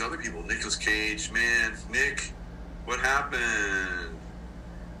at all these other people. Nicolas Cage, man. Nick, what happened?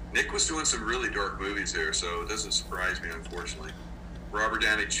 Nick was doing some really dark movies there, so it doesn't surprise me, unfortunately. Robert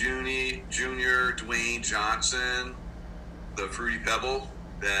Downey Jr., Dwayne Johnson, the Fruity Pebble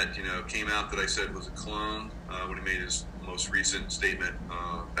that, came out that I said was a clone when he made his most recent statement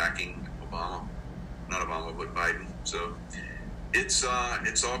backing Obama. Not Obama, but Biden. So it's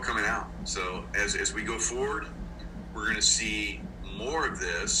all coming out. So as we go forward, we're going to see more of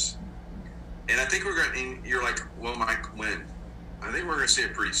this. And I think you're like, well, Mike, when? I think we're going to see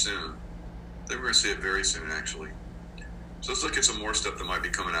it pretty soon. I think we're going to see it very soon, actually. So let's look at some more stuff that might be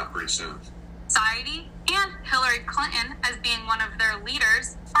coming out pretty soon. Society and Hillary Clinton, as being one of their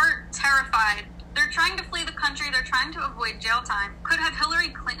leaders, are terrified. They're trying to flee the country. They're trying to avoid jail time. Could have Hillary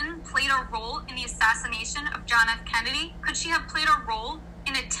Clinton played a role in the assassination of John F. Kennedy? Could she have played a role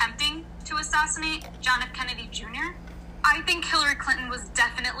in attempting to assassinate John F. Kennedy Jr.? I think Hillary Clinton was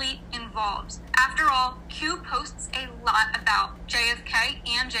definitely involved. After all, Q posts a lot about JFK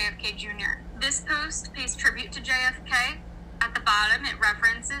and JFK Jr. This post pays tribute to JFK. At the bottom, it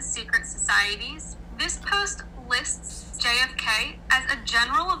references secret societies. This post lists JFK as a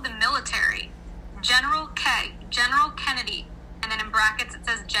general of the military. General K, General Kennedy, and then in brackets it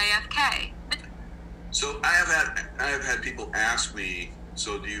says JFK. So I have had people ask me,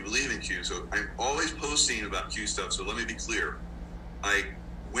 so do you believe in Q? So I'm always posting about Q stuff, so let me be clear. I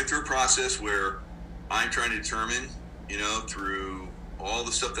went through a process where I'm trying to determine, through all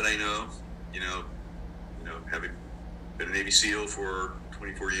the stuff that I know, having been a Navy SEAL for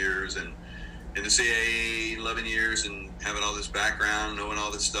 24 years and in the CIA 11 years and having all this background, knowing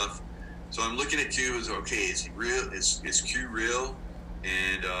all this stuff. So I'm looking at Q as, okay, is he real? Is Q real?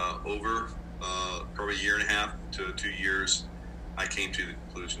 And over probably a year and a half to 2 years, I came to the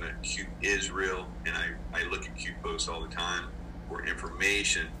conclusion that Q is real, and I look at Q posts all the time for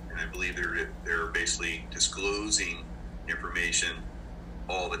information, and I believe they're basically disclosing information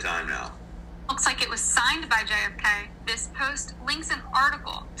all the time now. Looks like it was signed by JFK. This post links an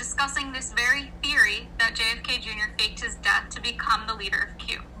article discussing this very theory that JFK Jr. faked his death to become the leader of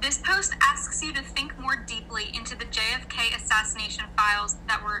Q. This post asks you to think more deeply into the JFK assassination files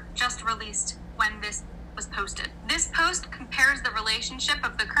that were just released when this was posted. This post compares the relationship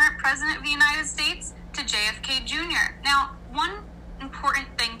of the current president of the United States to JFK Jr. Now, one important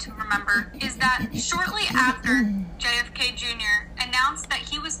thing to remember is that shortly after JFK Jr. announced that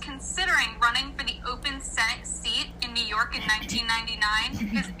he was considering running for the open Senate seat in New York in 1999,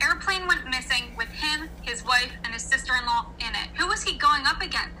 his airplane went missing with him, his wife, and his sister-in-law in it. Who was he going up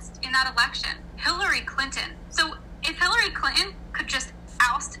against in that election? Hillary Clinton. So if Hillary Clinton could just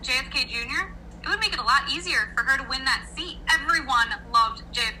oust JFK Jr., it would make it a lot lot easier for her to win that seat. Everyone loved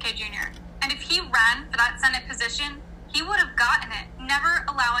JFK Jr. And if he ran for that Senate position, he would have gotten it, never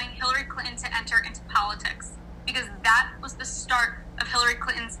allowing Hillary Clinton to enter into politics. Because that was the start of Hillary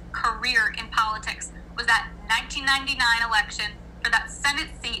Clinton's career in politics, was that 1999 election for that Senate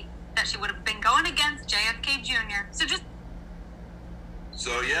seat that she would have been going against JFK Jr.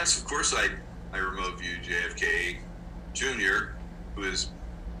 So yes, of course I remote view JFK Jr., who is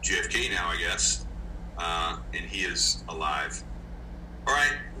JFK now, I guess, and he is alive. All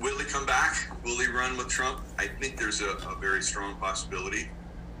right, will he come back? Will he run with Trump? I think there's a very strong possibility,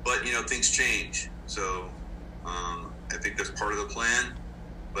 but things change. So I think that's part of the plan,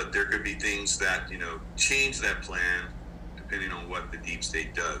 but there could be things that change that plan depending on what the deep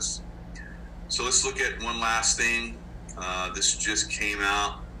state does. So let's look at one last thing. This just came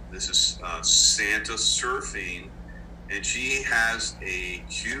out. This is Santa Surfing, and she has a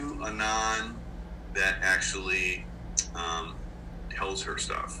QAnon that actually tells her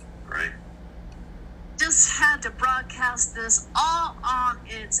stuff, right? Just had to broadcast this all on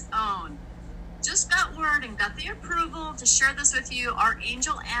its own. Just got word and got the approval to share this with you. Our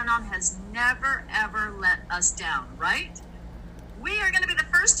angel Anon has never, ever let us down, right? We are going to be the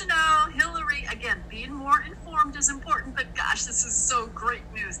first to know. Hillary, again, being more informed is important, but gosh, this is so great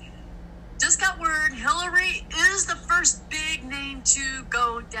news. Just got word Hillary is the first big name to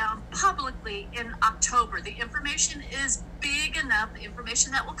go down publicly in October. The information is big enough. The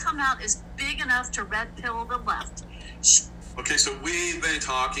information that will come out is big enough to red pill the left. Okay, so we've been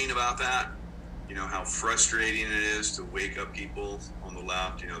talking about that. How frustrating it is to wake up people on the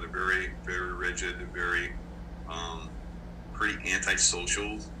left. They're very, very rigid. They're very pretty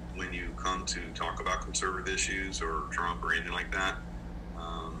antisocial when you come to talk about conservative issues or Trump or anything like that.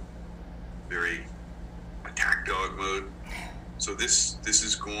 Very attack dog mode. So this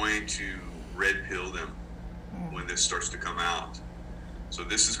is going to red pill them when this starts to come out. So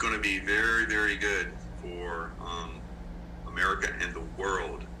this is going to be very, very good for America and the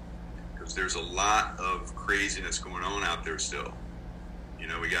world, because there's a lot of craziness going on out there still.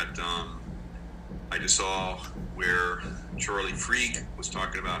 We got I just saw where Charlie Freak was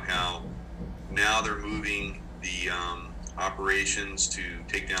talking about how now they're moving the operations to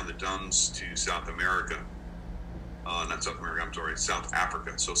take down the dumbs to South America. Not South America, I'm sorry, South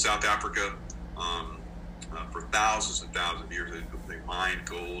Africa. So South Africa, for thousands and thousands of years, they mined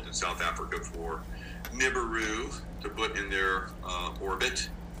gold in South Africa for Nibiru to put in their orbit,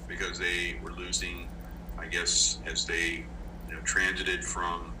 because they were losing, I guess, as they transited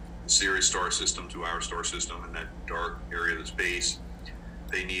from the Sirius star system to our star system in that dark area of the space.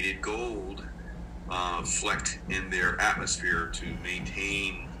 They needed gold flecked in their atmosphere to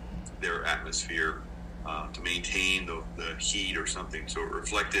maintain their atmosphere, to maintain the heat or something. So it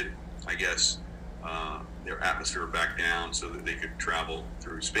reflected, I guess, their atmosphere back down so that they could travel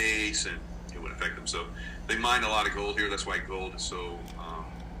through space and it wouldn't affect them. So they mined a lot of gold here. That's why gold is so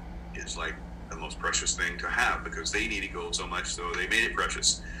is like the most precious thing to have, because they needed gold so much, so they made it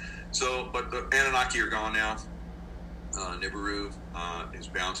precious. So, but the Anunnaki are gone now. Nibiru is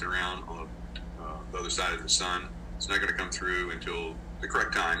bouncing around on the other side of the sun. It's not going to come through until the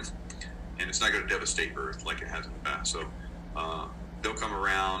correct time, and it's not going to devastate Earth like it has in the past. So they'll come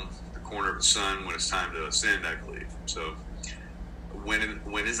around the corner of the sun when it's time to ascend, I believe. So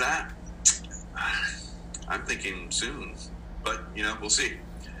when is that? I'm thinking soon, but we'll see.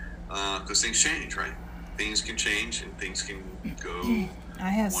 Because things change, right? Things can change and things can go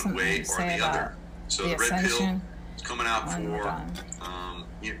one way or the other. So the red pill is coming out for,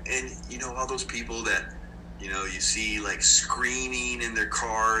 and all those people that, you see like screaming in their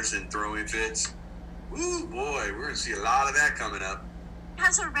cars and throwing fits. Ooh, boy, we're going to see a lot of that coming up. It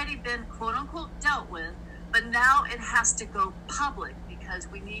has already been quote unquote dealt with, but now it has to go public, because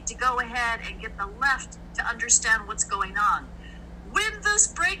we need to go ahead and get the left to understand what's going on. When this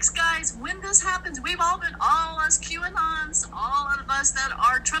breaks, guys, when this happens, we've all us QAnons, all of us that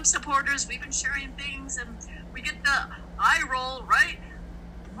are Trump supporters, we've been sharing things and we get the eye roll, right?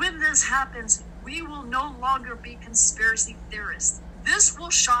 When this happens, we will no longer be conspiracy theorists. This will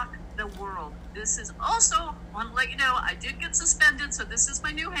shock the world. This is also, I want to let you know, I did get suspended, so this is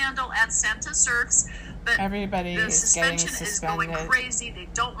my new handle, at Santa Surfs. But everybody the suspension is going crazy. They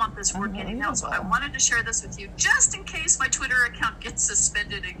don't want this word getting out. So I wanted to share this with you just in case my Twitter account gets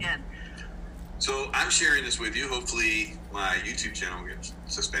suspended again. So I'm sharing this with you. Hopefully my YouTube channel gets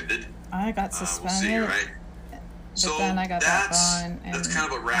suspended. I got suspended. We'll see, right? But so then I got that's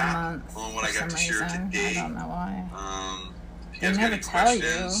kind of a wrap on what I got to share today. I don't know why. If you guys got any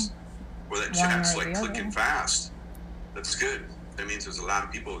questions, or that chat's like clicking fast, that's good. That means there's a lot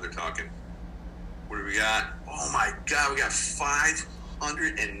of people that are talking. what do we got? Oh my God, we got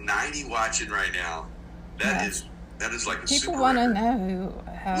 590 watching right now. That is like a people super want to record. know who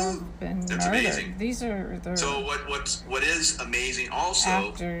have been That's murdered. amazing. These are the So what is amazing also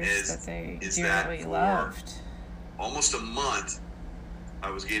actors that they dearly for loved. almost a month,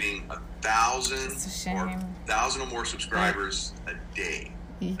 I was getting 1,000 It's a shame. or 1,000 or more subscribers a day.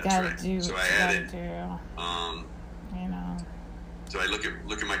 You That's gotta right. do So what I you added, gotta do. You know. So I look at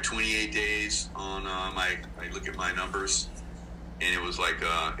my 28 days on I look at my numbers, and it was like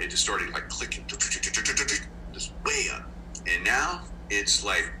it just started like clicking, just way up, and now it's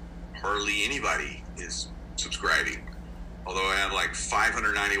like hardly anybody is subscribing. Although I have like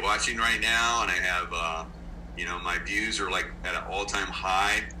 590 watching right now, and I have my views are like at an all-time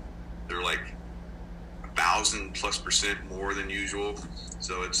high. They're like 1,000+% more than usual.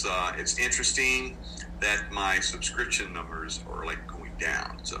 So it's interesting that my subscription numbers are like going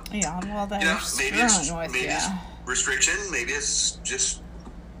down. So Yeah, well, they're maybe it's you. restriction. Maybe it's just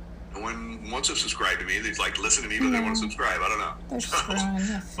no one wants to subscribe to me. They like listen to me, but they want to subscribe. I don't know. They're screwing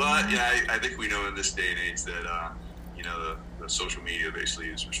with But you. yeah, I think we know in this day and age that the social media basically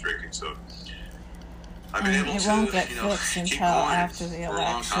is restricting. So I've been able it to won't get fixed keep until going after the for a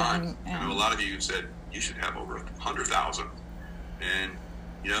long time. election. I know a lot of you said you should have over 100,000, and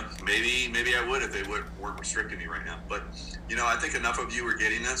maybe I would if they weren't restricting me right now. But I think enough of you are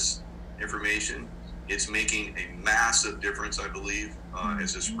getting this information. It's making a massive difference, I believe,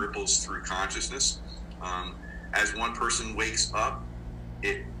 as this ripples through consciousness. As one person wakes up,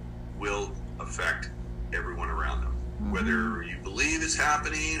 it will affect everyone around them. Whether you believe it's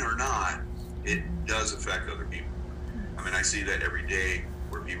happening or not, it does affect other people. I mean, I see that every day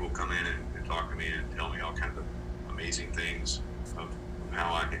where people come in and talk to me and tell me all kinds of amazing things of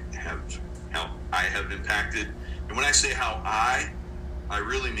how I have impacted. And when I say how I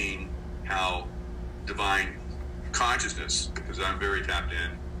really mean how divine consciousness, because I'm very tapped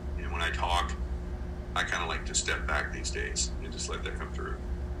in, and when I talk, I kind of like to step back these days and just let that come through.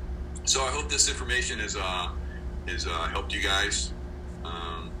 So I hope this information has helped you guys.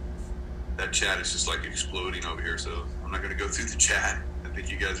 That chat is just like exploding over here, so I'm not going to go through the chat. I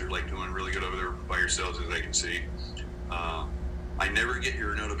think you guys are like doing really good over there by yourselves, as I can see. I never get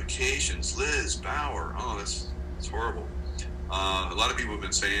your notifications. Liz Bauer. Oh, that's horrible. A lot of people have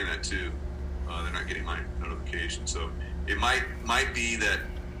been saying that too. They're not getting my notifications. So it might be that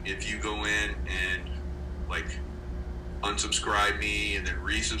if you go in and like unsubscribe me and then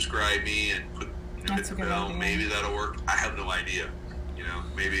resubscribe me and put hit the bell, maybe that'll work. I have no idea.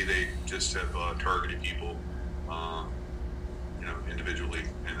 Maybe they just have targeted people, individually,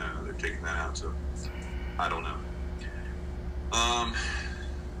 and they're taking that out. So I don't know.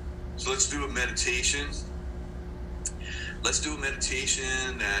 So let's do a meditation. Let's do a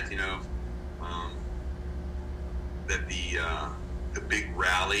meditation that that the big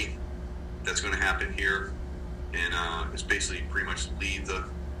rally that's going to happen here, and it's basically pretty much leave the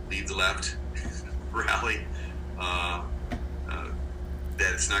left rally.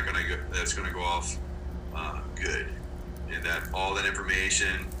 That it's not going to go. That's going to go off good, and that all that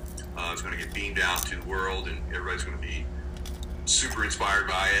information is going to get beamed out to the world, and everybody's going to be super inspired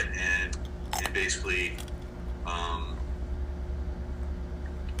by it, and basically,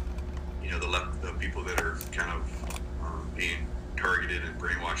 the people that are kind of being targeted and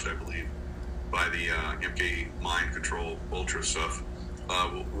brainwashed, I believe, by the MK mind control ultra stuff,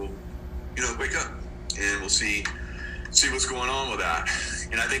 will wake up, and we'll see what's going on with that.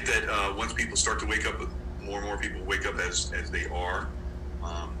 And I think that once people start to wake up, more and more people wake up as they are.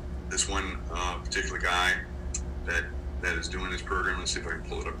 This one particular guy that is doing this program, let's see if I can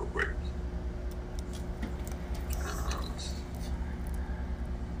pull it up real quick.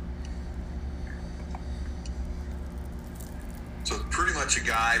 So pretty much a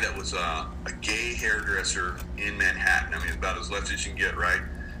guy that was a gay hairdresser in Manhattan. I mean, about as left as you can get, right?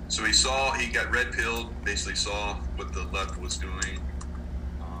 So he got red pilled, basically saw what the left was doing,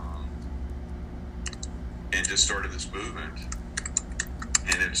 and just started this movement.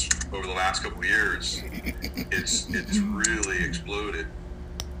 And it's over the last couple of years, it's really exploded.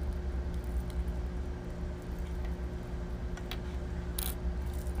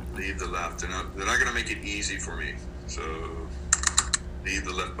 Leave the left. They're not going to make it easy for me. So leave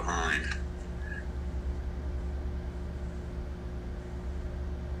the left behind.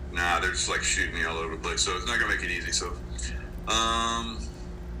 Nah, they're just like shooting me all over the place, so it's not gonna make it easy. So,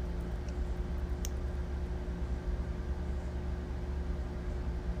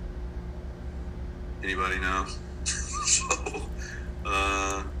 anybody know? So,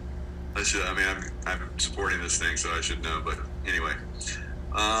 I should. I mean, I'm supporting this thing, so I should know. But anyway,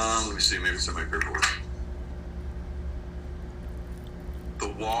 let me see, maybe it's on my paperwork. The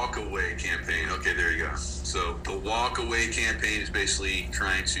Walk Away campaign. Okay, there you go. So the Walk Away campaign is basically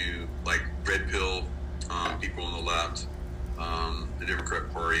trying to, like, red pill people on the left, the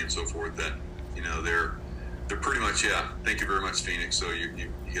Democrat Party and so forth, that, you know, they're pretty much, yeah, thank you very much, Phoenix. So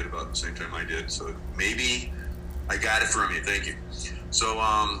you hit about the same time I did. So maybe I got it from you. Thank you. So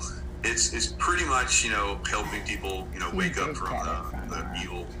it's pretty much, you know, helping people, you know, wake up from the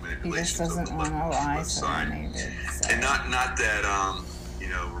evil manipulations of the left side. And not that, you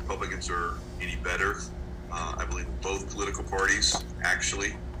know, Republicans are any better. I believe both political parties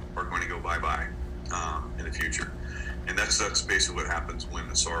actually are going to go bye-bye in the future. And that's basically what happens when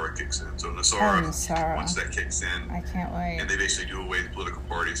NASARA kicks in. So NASARA, once that kicks in, I can't wait. And they basically do away with political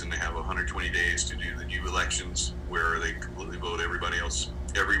parties, and they have 120 days to do the new elections where they completely vote everybody else,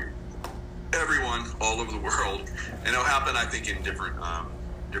 everyone all over the world. And it'll happen, I think, in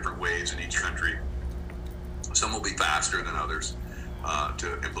different ways in each country. Some will be faster than others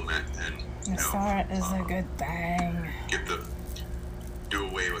to implement, and NASARA is a good thing. Do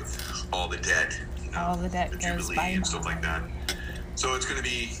away with all the debt. All the debt the goes Jubilee bye and stuff like that. So it's gonna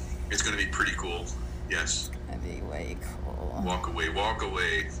be pretty cool. Yes. That'd be way cool. Walk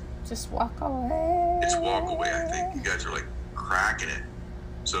away. Just walk away. It's walk away. I think you guys are like cracking it.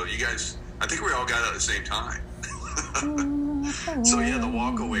 So you guys, I think we all got it at the same time. So yeah, the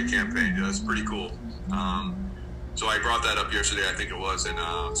Walk Away campaign, that's pretty cool. So I brought that up yesterday, I think it was, and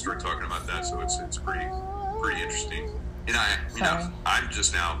started talking about that. So it's pretty interesting. And I'm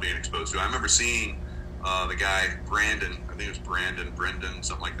just now being exposed to it. I remember seeing the guy, Brandon, I think it was Brendan,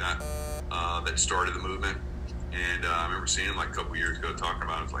 something like that, that started the movement. And I remember seeing him like a couple years ago talking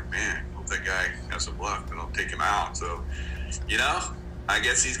about it. I was like, man, I hope that guy has some luck and I'll take him out. So, you know, I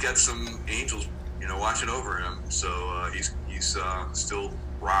guess he's got some angels, you know, watching over him. So he's still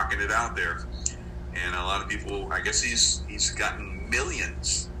rocking it out there. And a lot of people, I guess he's gotten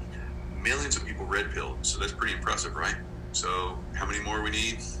millions of people red pilled. So that's pretty impressive, right? So how many more we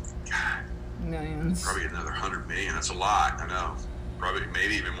need? God, millions. Probably another 100 million. That's a lot. I know. Probably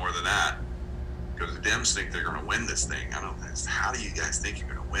maybe even more than that. Because the Dems think they're going to win this thing. I don't know. How do you guys think you're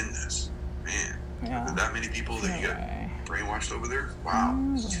going to win this? Man, yeah. That many people that you got brainwashed over there?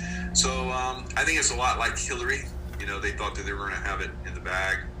 Wow. So I think it's a lot like Hillary. You know, they thought that they were going to have it in the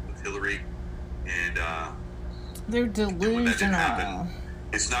bag with Hillary. And they're delusional. When that didn't happen,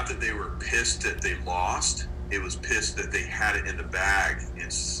 it's not that they were pissed that they lost. It was pissed that they had it in the bag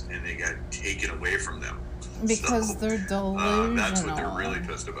and they got taken away from them. Because they're delusional. That's what they're really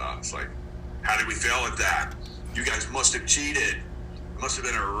pissed about. It's like, how did we fail at that? You guys must have cheated. It must have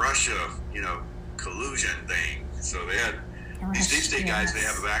been a Russia, you know, collusion thing. So they had these deep state guys. They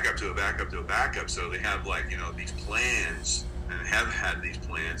have a backup to a backup to a backup. So they have, like, you know, these plans and have had these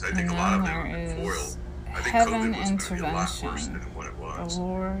plans. I think a lot of them have been foiled. I think COVID was going to be a lot worse than what it was. The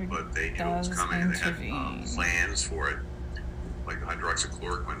Lord but they knew it was coming and they had plans for it, like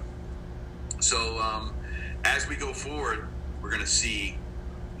hydroxychloroquine. So as we go forward, we're going to see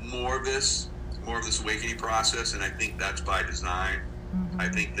more of this awakening process, and I think that's by design. Mm-hmm. I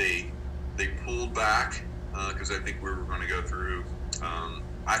think they pulled back because I think we were going to go through,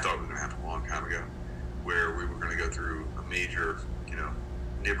 I thought it was going to happen a long time ago, where we were going to go through a major, you know,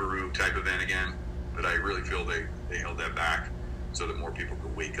 Nibiru type event again. But I really feel they held that back so that more people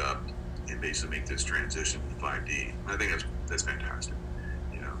could wake up and basically make this transition to 5D. I think that's fantastic.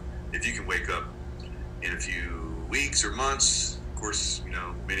 You know, if you can wake up in a few weeks or months, of course, you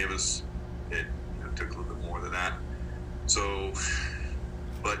know, many of us, it took a little bit more than that. So,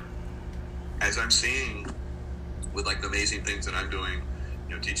 but as I'm seeing with, like, the amazing things that I'm doing,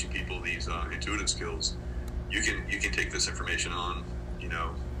 you know, teaching people these intuitive skills, you can take this information on, you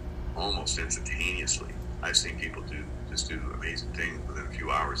know, almost instantaneously. I've seen people do amazing things within a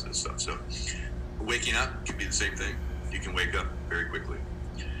few hours of this stuff. So waking up can be the same thing. You can wake up very quickly.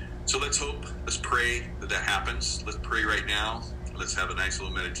 So let's pray that happens. Let's pray right now. Let's have a nice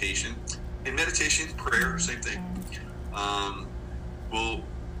little meditation. In meditation, prayer, same thing.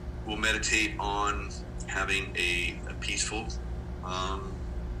 We'll meditate on having a peaceful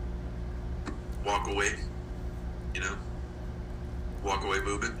walk away, you know, walk away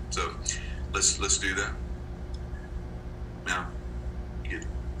movement. So let's do that. Now,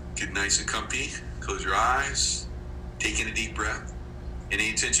 get nice and comfy. Close your eyes. Take in a deep breath.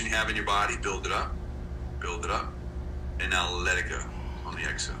 Any tension you have in your body, build it up. And now let it go on the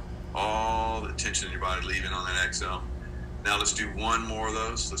exhale. All the tension in your body leaving on that exhale. Now let's do one more of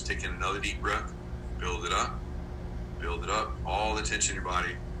those. Let's take in another deep breath. Build it up. All the tension in your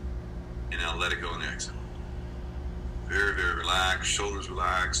body. And now let it go on the exhale. Very, very relaxed. Shoulders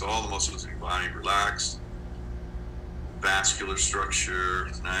relaxed. All the muscles in your body relaxed. Vascular structure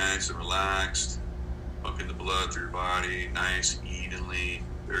nice and relaxed. Pumping the blood through your body nice, evenly.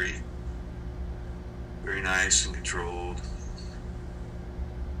 Very, very nice and controlled.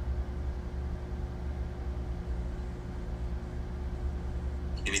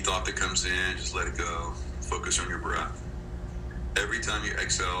 Any thought that comes in, just let it go. Focus on your breath. Every time you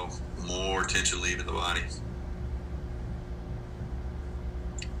exhale, more tension leaving the body.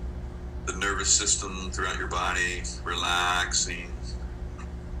 The nervous system throughout your body relaxing.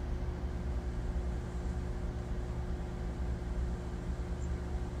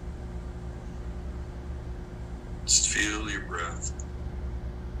 Just feel your breath.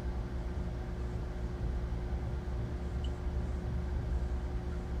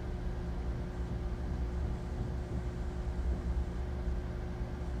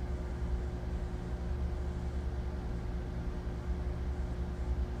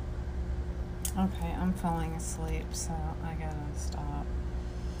 Okay, I'm falling asleep, so I gotta stop.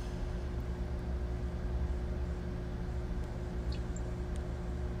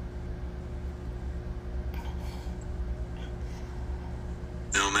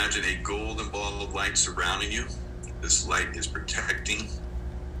 Now imagine a golden ball of light surrounding you. This light is protecting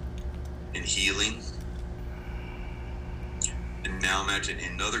and healing. And now imagine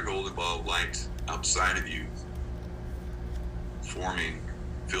another golden ball of light outside of you, forming,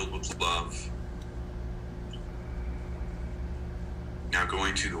 filled with love. Now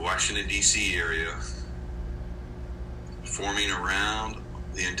going to the Washington, D.C. area, forming around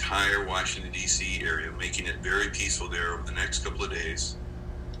the entire Washington, D.C. area, making it very peaceful there over the next couple of days.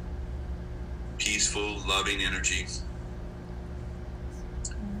 Peaceful, loving energy.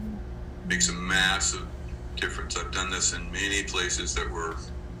 Makes a massive difference. I've done this in many places that were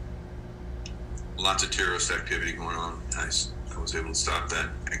lots of terrorist activity going on. I was able to stop that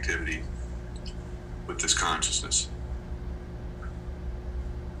activity with this consciousness.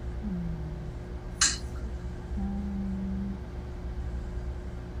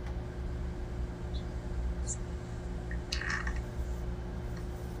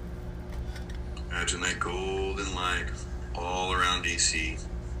 Imagine that golden light all around DC.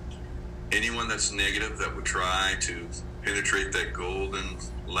 Anyone that's negative that would try to penetrate that golden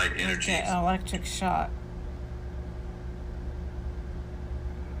light energy. Like an electric shock.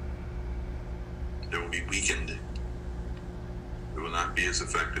 They will be weakened. It will not be as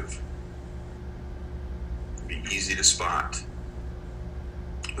effective. It will be easy to spot.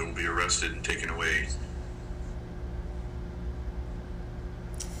 They will be arrested and taken away.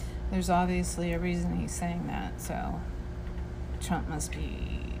 There's obviously a reason he's saying that, so Trump must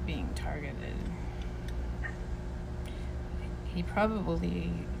be being targeted. He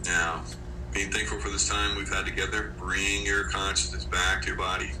probably... Now, being thankful for this time we've had together, bring your consciousness back to your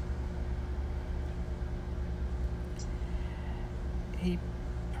body. He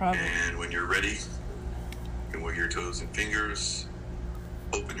probably... And when you're ready, you can wiggle your toes and fingers,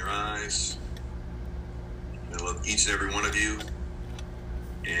 open your eyes. I love each and every one of you.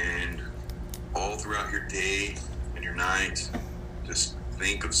 And all throughout your day and your night, just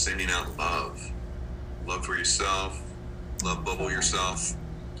think of sending out love. Love for yourself. Love bubble yourself.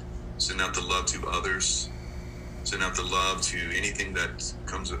 Send out the love to others. Send out the love to anything that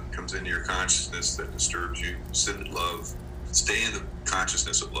comes into your consciousness that disturbs you. Send it love. Stay in the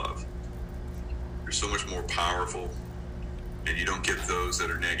consciousness of love. You're so much more powerful, and you don't get those that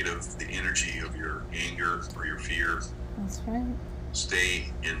are negative, the energy of your anger or your fear. That's right. Stay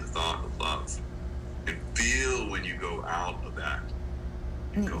in the thought of love. And feel when you go out of that.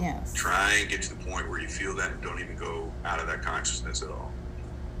 Yes. Try and get to the point where you feel that and don't even go out of that consciousness at all.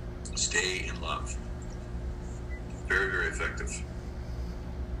 Stay in love. Very, very effective.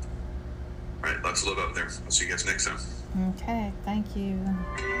 All right, lots of love out there. I'll see you guys next time. Okay, thank you.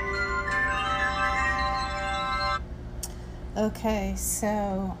 Okay,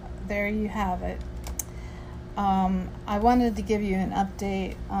 so there you have it. I wanted to give you an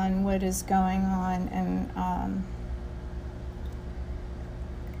update on what is going on, and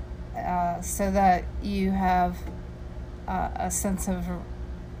so that you have a sense of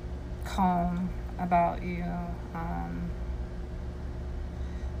calm about you,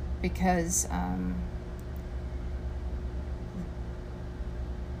 because I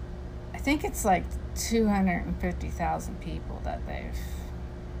think it's like 250,000 people that they've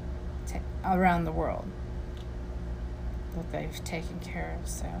around the world that they've taken care of.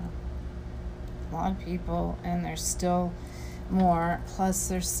 So a lot of people, and there's still more, plus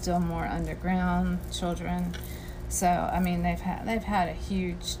there's still more underground children. So I mean, they've had a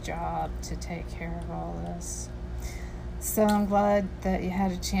huge job to take care of all this. So I'm glad that you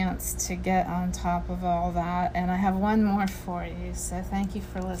had a chance to get on top of all that. And I have one more for you. So thank you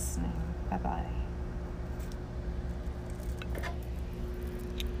for listening. Bye-bye.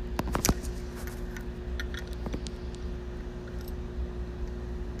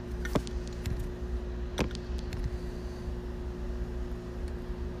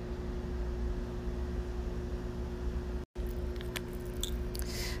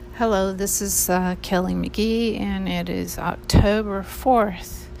 Hello, this is Kelly McGee, and it is October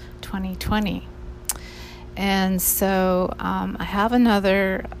 4th, 2020. And so I have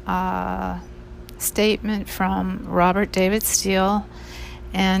another statement from Robert David Steele,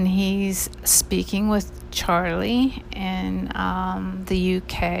 and he's speaking with Charlie in the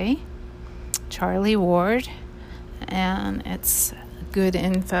UK, Charlie Ward, and it's good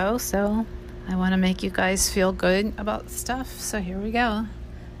info, so I want to make you guys feel good about stuff, so here we go.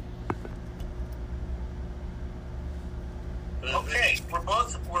 Okay, we're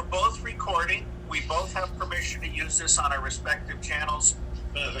both recording. We both have permission to use this on our respective channels.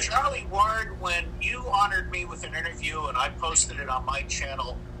 Perfect. Charlie Ward, when you honored me with an interview and I posted it on my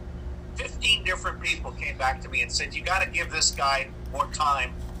channel, 15 different people came back to me and said, you got to give this guy more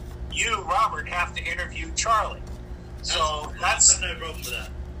time. You, Robert, have to interview Charlie. So that's no problem with that.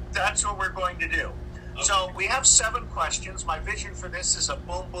 That's what we're going to do. Okay. So we have 7 questions. My vision for this is a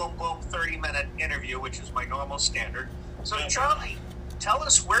boom, boom, boom 30-minute interview, which is my normal standard. So, Charlie, tell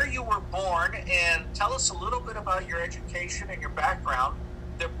us where you were born and tell us a little bit about your education and your background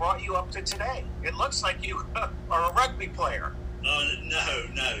that brought you up to today. It looks like you are a rugby player. Oh,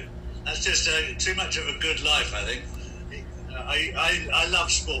 no. That's just too much of a good life, I think. I love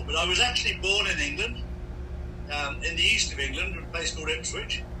sport, but I was actually born in England, in the east of England, in a place called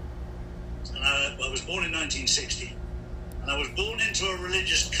Ipswich. And I was born in 1960. And I was born into a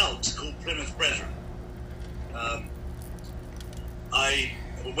religious cult called Plymouth Brethren. I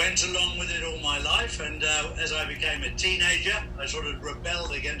went along with it all my life, and as I became a teenager, I sort of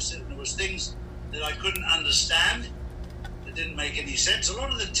rebelled against it, and there was things that I couldn't understand that didn't make any sense. A lot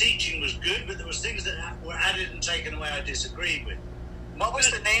of the teaching was good, but there was things that were added and taken away I disagreed with. What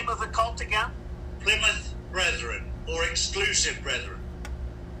was the name of the cult again? Plymouth Brethren, or Exclusive Brethren.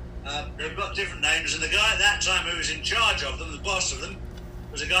 They've got different names, and the guy at that time who was in charge of them, the boss of them,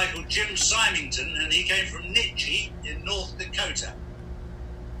 was a guy called Jim Symington, and he came from Nitchie in North Dakota.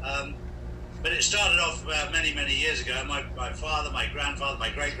 But it started off many, many years ago. My father, my grandfather, my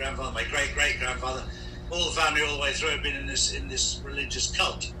great-grandfather, my great-great-grandfather, all the family all the way through have been in this religious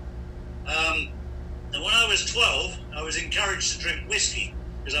cult. And when I was 12, I was encouraged to drink whiskey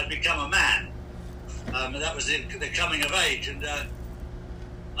because I'd become a man. And that was the coming of age. And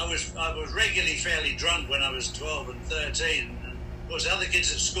I was regularly fairly drunk when I was 12 and 13. And of course, the other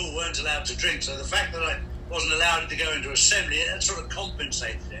kids at school weren't allowed to drink. So the fact that I wasn't allowed to go into assembly, that sort of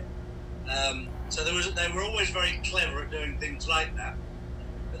compensated it. So they were always very clever at doing things like that.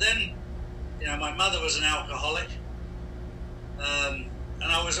 But then, my mother was an alcoholic, and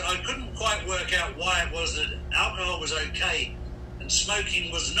I couldn't quite work out why it was that alcohol was okay and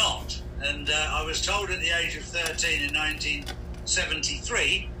smoking was not. And I was told at the age of 13 in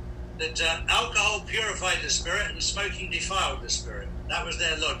 1973 that alcohol purified the spirit and smoking defiled the spirit. That was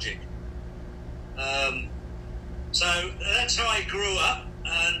their logic. So that's how I grew up,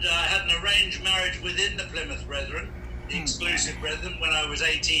 and I had an arranged marriage within the Plymouth Brethren, the Exclusive Brethren, when I was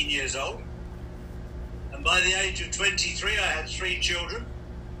 18 years old. And by the age of 23, I had 3 children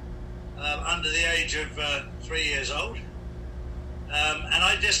under the age of 3 years old. And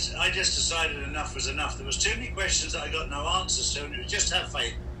I just decided enough was enough. There was too many questions that I got no answers to, and it was just have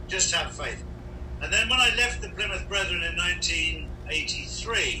faith. And then when I left the Plymouth Brethren in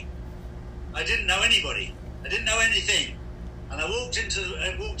 1983, I didn't know anybody. I didn't know anything. And I walked into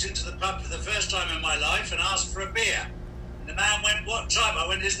the pub for the first time in my life and asked for a beer. And the man went, "What type?" I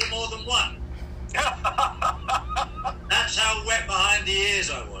went, "Is there more than one?" That's how wet behind the ears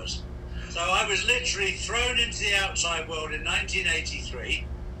I was. So I was literally thrown into the outside world in 1983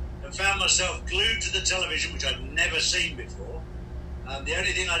 and found myself glued to the television, which I'd never seen before. The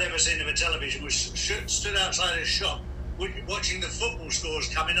only thing I'd ever seen of a television was stood outside a shop watching the football scores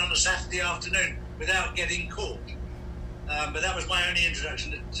come in on a Saturday afternoon without getting caught. But that was my only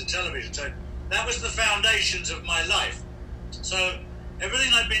introduction to television. So that was the foundations of my life. So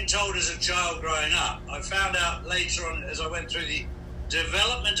everything I'd been told as a child growing up, I found out later on as I went through the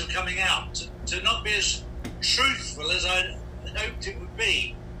development of coming out to not be as truthful as I hoped it would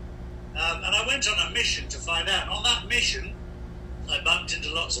be. And I went on a mission to find out. And on that mission, I bumped into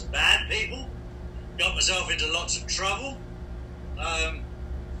lots of bad people, got myself into lots of trouble.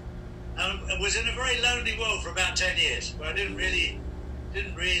 and was in a very lonely world for about 10 years, where I didn't really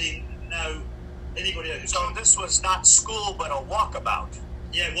know anybody I could So talk to. this was not school, but a walkabout.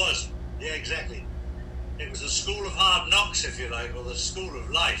 Yeah, it was. Yeah, exactly. It was the school of hard knocks, if you like, or the school of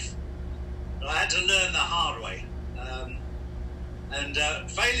life. But I had to learn the hard way. And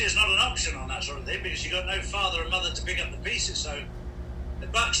failure is not an option on that sort of thing, because you've got no father and mother to pick up the pieces. So the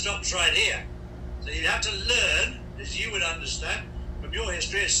buck stops right here. So you have to learn, as you would understand from your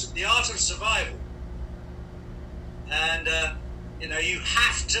history, it's the art of survival. And, you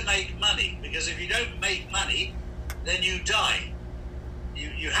have to make money, because if you don't make money, then you die.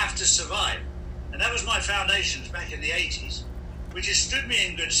 You have to survive. And that was my foundations back in the 80s, which has stood me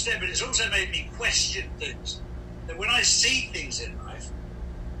in good stead, but it's also made me question things. That when I see things in life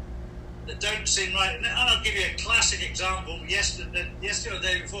that don't seem right, and I'll give you a classic example, yesterday or the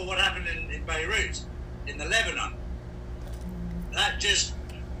day before, what happened in Beirut, in the Lebanon. That just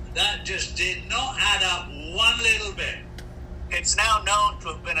did not add up one little bit. It's now known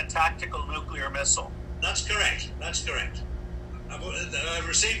to have been a tactical nuclear missile. That's correct. I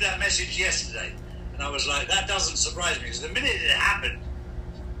received that message yesterday, and I was like, that doesn't surprise me, because the minute it happened,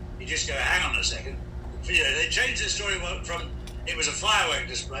 you just go, hang on a second. They changed the story from it was a firework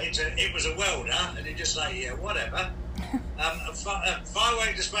display to it was a welder, and you're just like, yeah, whatever. A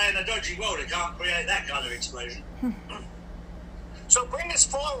firework display and a dodgy welder can't create that kind of explosion. So bring us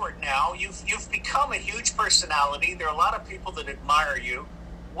forward now. You've become a huge personality. There are a lot of people that admire you.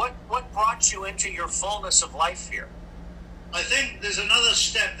 What brought you into your fullness of life here? I think there's another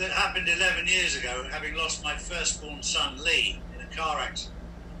step that happened 11 years ago, having lost my firstborn son, Lee, in a car accident.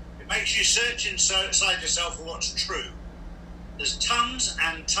 It makes you search inside yourself for what's true. There's tons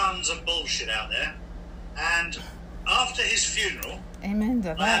and tons of bullshit out there. And after his funeral, Amen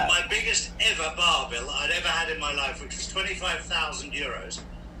to I had that. my biggest ever bar bill I'd ever had in my life, which was 25,000 euros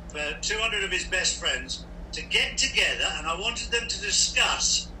for 200 of his best friends to get together, and I wanted them to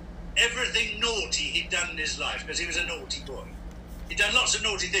discuss everything naughty he'd done in his life, because he was a naughty boy. He'd done lots of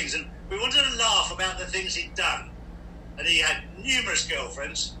naughty things, and we wanted to laugh about the things he'd done. And he had numerous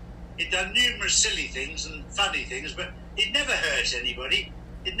girlfriends. He'd done numerous silly things and funny things, but he'd never hurt anybody.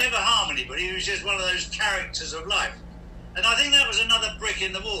 He'd never harm anybody. He was just one of those characters of life. And I think that was another brick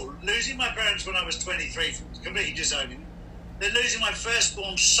in the wall. Losing my parents when I was 23, completely disowning. Then losing my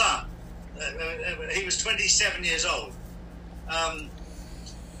firstborn son. He was 27 years old.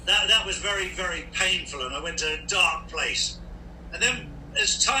 That was very, very painful, and I went to a dark place. And then,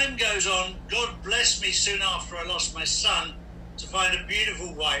 as time goes on, God blessed me soon after I lost my son to find a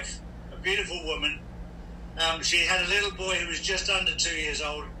beautiful wife, a beautiful woman. She had a little boy who was just under 2 years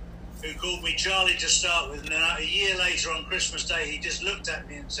old, who called me Charlie to start with. And then a year later, on Christmas Day, he just looked at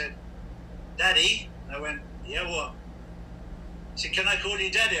me and said, "Daddy?" I went, "Yeah, what?" He said, "Can I call you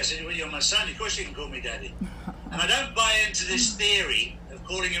Daddy?" I said, "Well, you're my son. Of course you can call me Daddy." And I don't buy into this theory of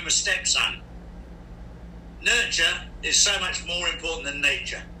calling him a stepson. Nurture is so much more important than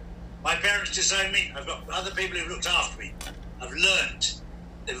nature. My parents disowned me. I've got other people who've looked after me. I've learnt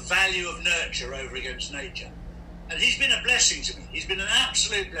the value of nurture over against nature. And he's been a blessing to me. He's been an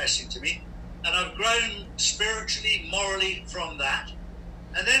absolute blessing to me. And I've grown spiritually, morally from that.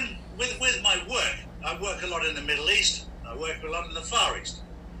 And then with my work, I work a lot in the Middle East. I work a lot in the Far East.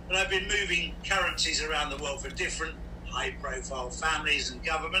 But I've been moving currencies around the world for different high-profile families and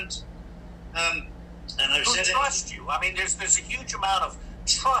governments. And I've Who said trust you? I mean, there's a huge amount of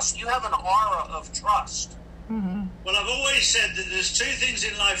trust. You have an aura of trust. Mm-hmm. Well, I've always said that there's two things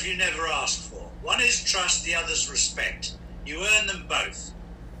in life you never ask for. One is trust, the other's respect. You earn them both.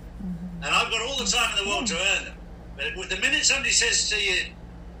 Mm-hmm. And I've got all the time in the world to earn them. But the minute somebody says to you,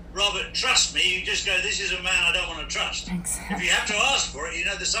 "Robert, trust me," you just go, "This is a man I don't want to trust." Exactly. If you have to ask for it, you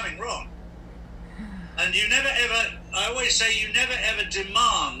know there's something wrong. And you never ever, I always say, you never ever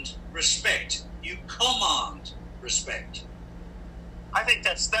demand respect. You command respect. I think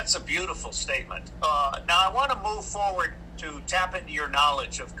that's a beautiful statement. Now, I want to move forward to tap into your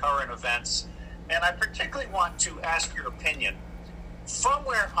knowledge of current events, and I particularly want to ask your opinion. From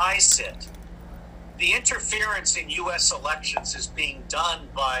where I sit, the interference in U.S. elections is being done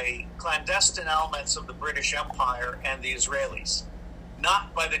by clandestine elements of the British Empire and the Israelis,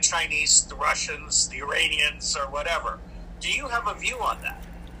 not by the Chinese, the Russians, the Iranians, or whatever. Do you have a view on that?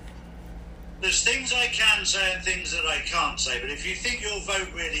 There's things I can say and things that I can't say, but if you think your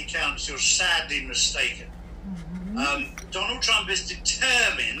vote really counts, you're sadly mistaken. Donald Trump is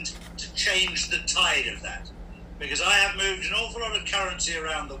determined to change the tide of that, because I have moved an awful lot of currency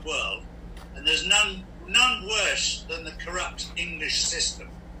around the world, and there's none worse than the corrupt English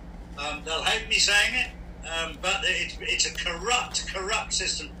system. They'll hate me saying it, but it's a corrupt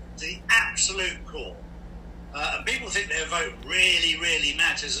system to the absolute core. And people think their vote really, really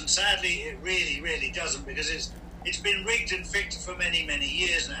matters, and sadly it really, really doesn't, because it's been rigged and fixed for many, many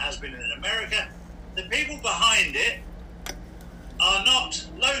years, and it has been in America. The people behind it are not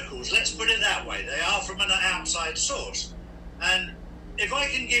locals, let's put it that way. They are from an outside source. And if I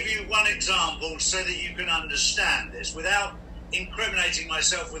can give you one example so that you can understand this without incriminating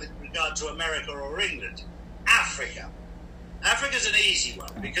myself with regard to America or England, Africa. Africa's an easy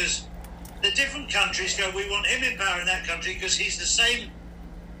one, because the different countries go, we want him in power in that country because he's the same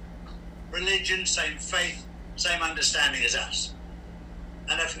religion, same faith, same understanding as us.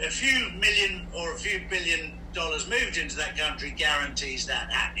 And a few million or a few billion dollars moved into that country guarantees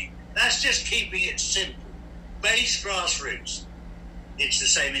that happening. That's just keeping it simple. Base grassroots. It's the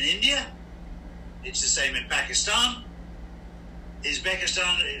same in India. It's the same in Pakistan,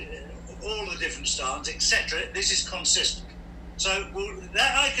 Uzbekistan, all the different stans, etc. This is consistent. So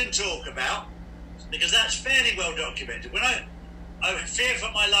that I can talk about, because that's fairly well documented. When I fear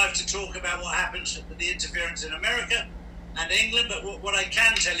for my life to talk about what happens with the interference in America and England, but what I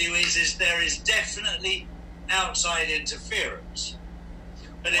can tell you is there is definitely outside interference.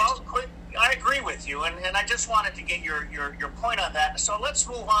 But I agree with you, and I just wanted to get your point on that. So let's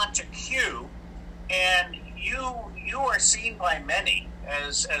move on to Q, and you are seen by many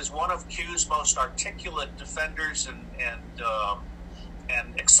as one of Q's most articulate defenders and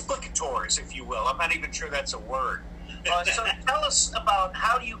explicators, if you will. I'm not even sure that's a word. So tell us about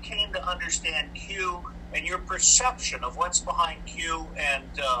how you came to understand Q and your perception of what's behind Q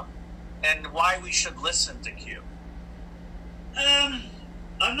and why we should listen to Q.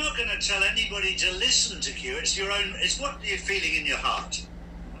 I'm not going to tell anybody to listen to Q. It's your own. It's what you're feeling in your heart.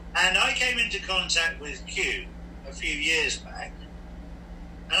 And I came into contact with Q a few years back,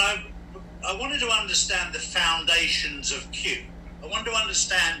 and I wanted to understand the foundations of Q. I wanted to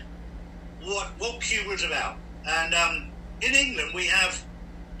understand what Q was about. And in England, we have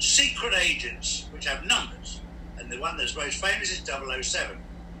secret agents which have numbers, and the one that's most famous is 007.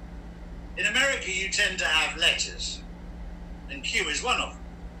 In America, you tend to have letters, and Q is one of them.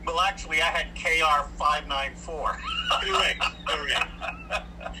 Well, actually, I had KR 594.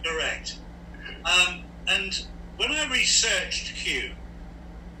 Correct. And when I researched Q,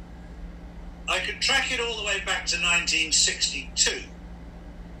 I could track it all the way back to 1962.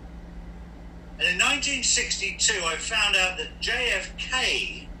 And in 1962, I found out that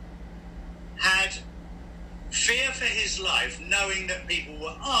JFK had fear for his life, knowing that people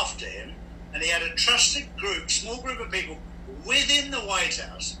were after him, and he had a trusted group, small group of people within the White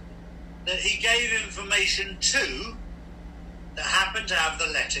House that he gave information to that happened to have the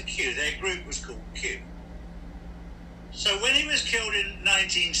letter Q. Their group was called Q. So when he was killed in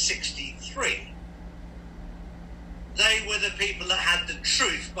 1963, they were the people that had the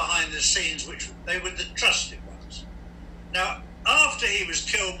truth behind the scenes, which they were the trusted ones. Now, after he was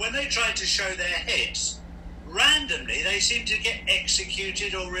killed, when they tried to show their heads, randomly they seemed to get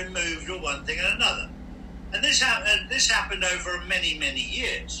executed or removed or one thing and another. And this happened over many, many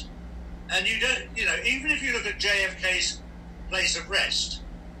years. And even if you look at JFK's place of rest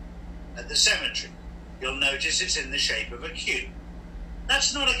at the cemetery, you'll notice it's in the shape of a Q.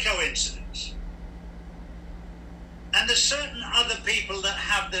 That's not a coincidence. And there's certain other people that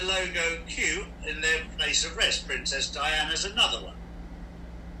have the logo Q in their place of rest. Princess Diana's another one.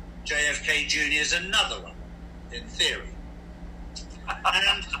 JFK Jr. is another one, in theory.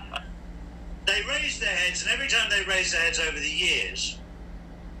 And they raised their heads, and every time they raised their heads over the years,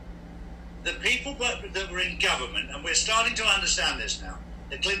 the people that were in government, and we're starting to understand this now,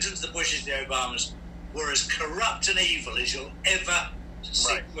 the Clintons, the Bushes, the Obamas, were as corrupt and evil as you'll ever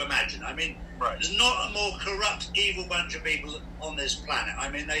seek to imagine. I mean, there's not a more corrupt, evil bunch of people on this planet. I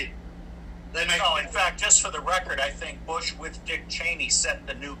mean, they make... No, in fact, just for the record, I think Bush with Dick Cheney set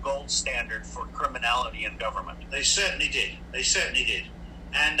the new gold standard for criminality in government. They certainly did.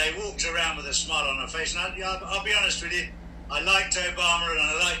 And they walked around with a smile on their face. And I'll be honest with you, I liked Obama and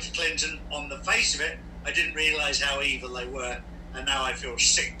I liked Clinton on the face of it. I didn't realise how evil they were, and now I feel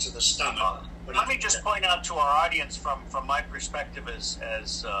sick to the stomach. Let me just point out to our audience from my perspective as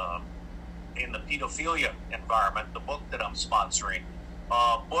in the pedophilia environment, the book that I'm sponsoring,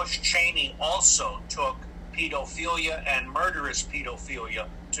 Bush Cheney also took pedophilia and murderous pedophilia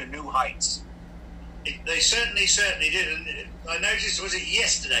to new heights. They certainly did. And I noticed, was it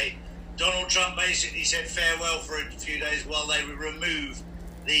yesterday, Donald Trump basically said farewell for a few days while they would remove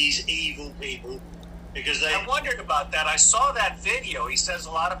these evil people. Because I wondered about that. I saw that video. He says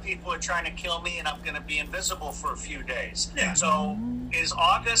a lot of people are trying to kill me and I'm going to be invisible for a few days. Yeah. So is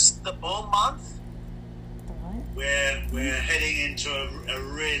August the bull month? we're heading into a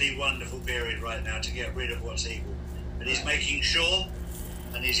really wonderful period right now to get rid of what's evil. And he's making sure,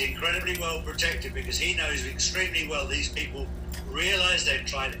 and he's incredibly well protected because he knows extremely well these people realise they've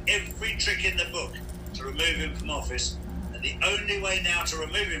tried every trick in the book to remove him from office, and the only way now to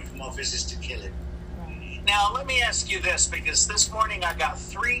remove him from office is to kill him. Now, let me ask you this, because this morning I got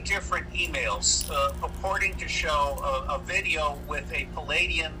 3 different emails purporting to show a video with a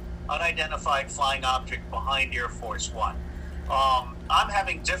Palladian unidentified flying object behind Air Force One. I'm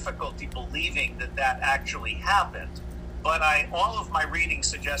having difficulty believing that actually happened, but all of my reading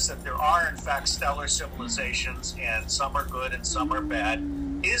suggests that there are, in fact, stellar civilizations, and some are good and some are bad.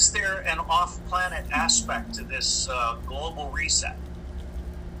 Is there an off-planet aspect to this global reset?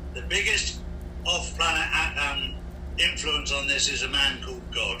 The biggest off-planet influence on this is a man called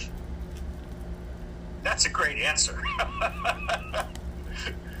God. That's a great answer.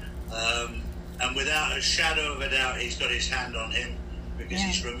 And without a shadow of a doubt, he's got his hand on him because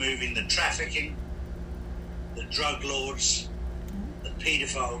he's removing the trafficking, the drug lords, the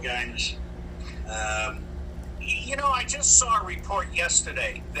paedophile gangs. You know, I just saw a report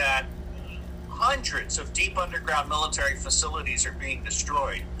yesterday that hundreds of deep underground military facilities are being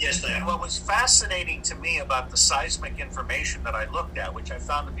destroyed. Yes, they are. And what was fascinating to me about the seismic information that I looked at, which I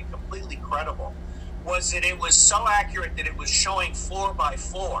found to be completely credible, was that it was so accurate that it was showing floor by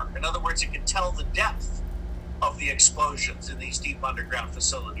floor. In other words, it could tell the depth of the explosions in these deep underground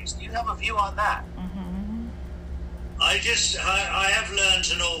facilities. Do you have a view on that? Mm-hmm. I have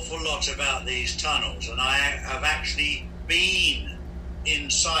learned an awful lot about these tunnels, and I have actually been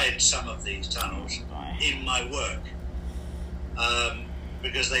inside some of these tunnels in my work,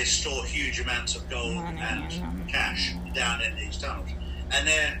 because they store huge amounts of gold and cash down in these tunnels. And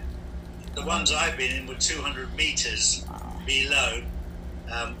then the ones I've been in were 200 meters below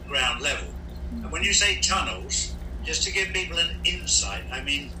ground level. And when you say tunnels, just to give people an insight, I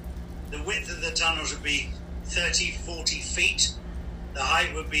mean, the width of the tunnels would be 30, 40 feet. The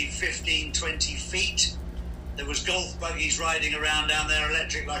height would be 15, 20 feet. There was golf buggies riding around down there,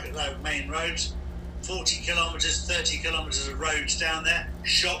 electric, like main roads. 40 kilometres, 30 kilometres of roads down there,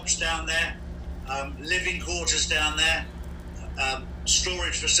 shops down there, living quarters down there,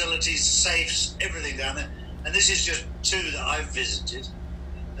 storage facilities, safes, everything down there. And this is just 2 that I've visited.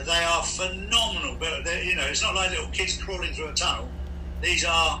 They are phenomenal, but you know, it's not like little kids crawling through a tunnel. These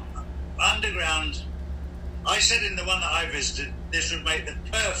are underground. I said in the one that I visited, this would make the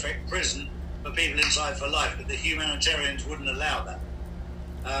perfect prison for people inside for life, but the humanitarians wouldn't allow that.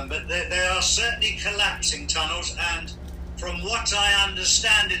 But they are certainly collapsing tunnels, and from what I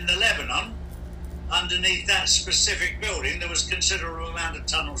understand in the Lebanon, underneath that specific building, there was considerable amount of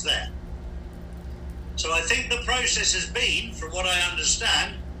tunnels there. So I think the process has been, from what I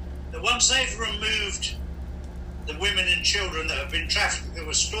understand, that once they've removed the women and children that have been trafficked, that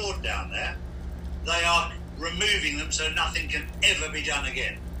were stored down there, they are removing them so nothing can ever be done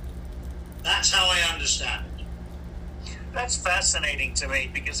again. That's how I understand it. That's fascinating to me,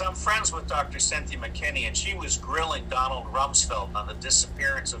 because I'm friends with Dr. Cynthia McKinney, and she was grilling Donald Rumsfeld on the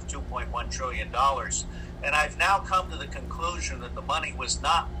disappearance of $2.1 trillion. And I've now come to the conclusion that the money was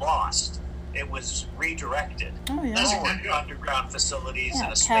not lost. It was redirected. Oh, yeah. Toward underground facilities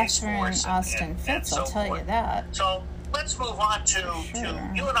and a Space Catherine Force Austin Fitz, I'll tell you that. So let's move on to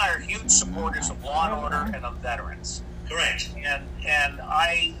you and I are huge supporters of law and order and of veterans. Correct. And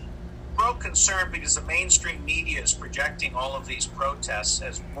I grow concerned because the mainstream media is projecting all of these protests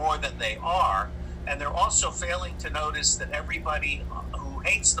as more than they are, and they're also failing to notice that everybody who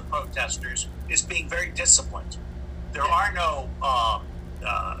hates the protesters is being very disciplined. There are no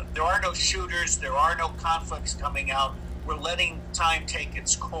shooters. There are no conflicts coming out. We're letting time take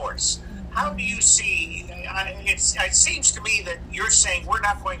its course. How do you see? It seems to me that you're saying we're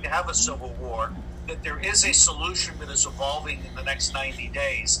not going to have a civil war. That there is a solution that is evolving in the next 90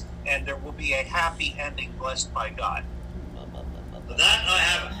 days, and there will be a happy ending blessed by God. That I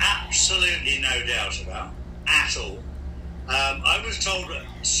have absolutely no doubt about, at all. I was told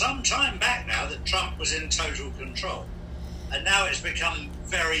some time back now that Trump was in total control, and now it's become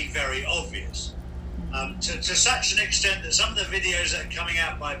very, very obvious. To such an extent that some of the videos that are coming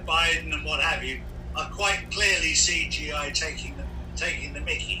out by Biden and what have you are quite clearly CGI taking the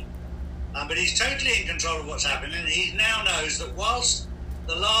mickey. But he's totally in control of what's happening, and he now knows that whilst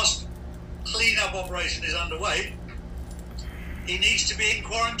the last clean-up operation is underway, he needs to be in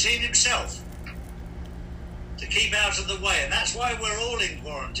quarantine himself to keep out of the way. And that's why we're all in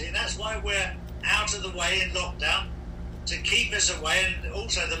quarantine. That's why we're out of the way in lockdown, to keep us away. And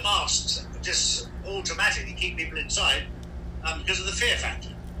also the masks just automatically keep people inside because of the fear factor.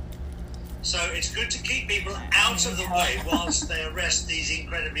 So it's good to keep people out of the way whilst they arrest these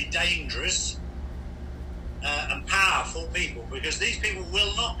incredibly dangerous and powerful people, because these people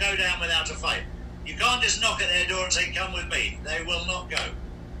will not go down without a fight. You can't just knock at their door and say, come with me. They will not go.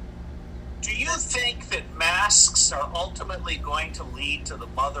 Do you think that masks are ultimately going to lead to the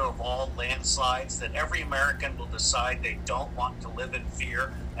mother of all landslides, that every American will decide they don't want to live in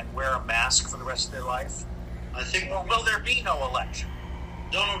fear and wear a mask for the rest of their life? I think. Or will there be no election?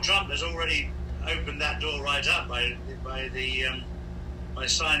 Donald Trump has already opened that door right up by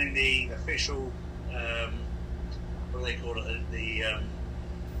signing the official, what do they call it, the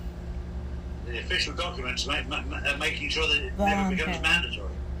official documents, making sure that it never becomes mandatory.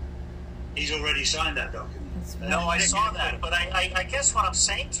 He's already signed that document. No, I saw that, but I guess what I'm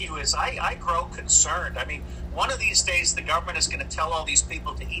saying to you is I grow concerned. I mean, one of these days the government is going to tell all these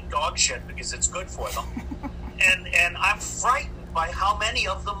people to eat dog shit because it's good for them. and I'm frightened by how many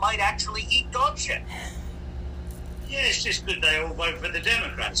of them might actually eat dog shit. Yeah, it's just good they all vote for the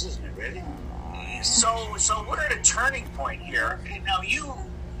Democrats, isn't it, really? So we're at a turning point here. Now,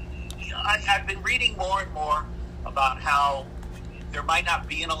 I've been reading more and more about how there might not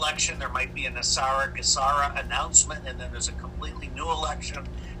be an election, there might be a Nasara announcement, and then there's a completely new election,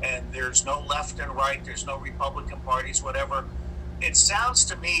 and there's no left and right, there's no Republican parties, whatever. It sounds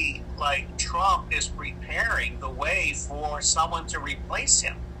to me like Trump is preparing the way for someone to replace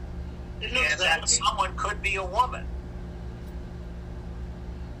him. And that someone could be a woman.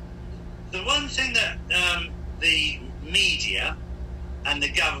 The one thing that the media and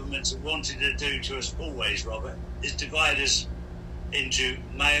the governments have wanted to do to us always, Robert, is divide us into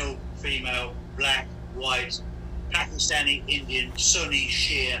male, female, black, white, Pakistani, Indian, Sunni,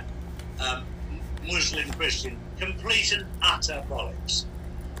 Shia, Muslim, Christian. Complete and utter bollocks.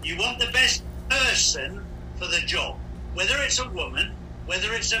 You want the best person for the job, whether it's a woman,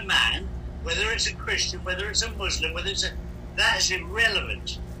 whether it's a man, whether it's a Christian, whether it's a Muslim, that is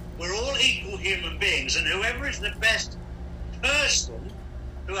irrelevant. We're all equal human beings, and whoever is the best person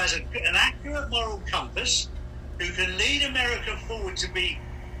who has an accurate moral compass, who can lead America forward to be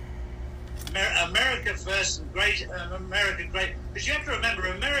America first and great, America great. Because you have to remember,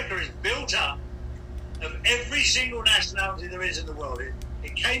 America is built up of every single nationality there is in the world.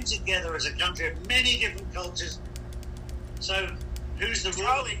 It came together as a country of many different cultures. So, who's the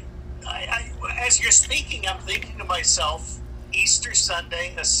Charlie, as you're speaking, I'm thinking to myself, Easter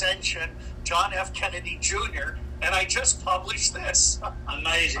Sunday, Ascension, John F. Kennedy Jr., and I just published this.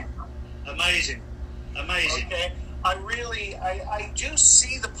 Amazing. Okay, I do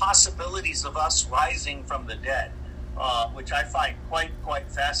see the possibilities of us rising from the dead, which I find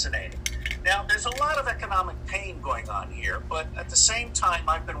quite fascinating. Now, there's a lot of economic pain going on here, but at the same time,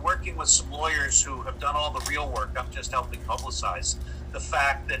 I've been working with some lawyers who have done all the real work. I'm just helping publicize the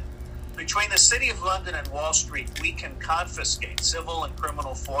fact that between the City of London and Wall Street, we can confiscate civil and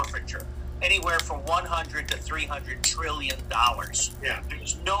criminal forfeiture anywhere from $100 to $300 trillion. Yeah.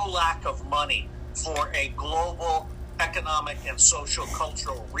 There's no lack of money for a global economic and social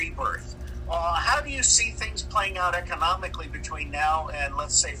cultural rebirth. How do you see things playing out economically between now and,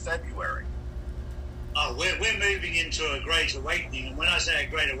 let's say, February? Oh, we're moving into a great awakening, and when I say a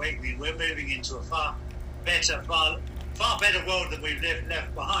great awakening, we're moving into a far better world than we've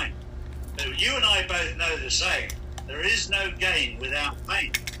left behind. But you and I both know the saying: there is no gain without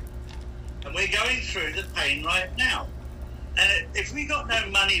pain, and we're going through the pain right now. And if we got no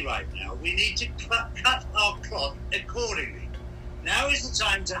money right now, we need to cut our cloth accordingly. Now is the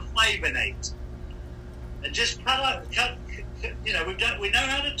time to hibernate and just cut. You know, we know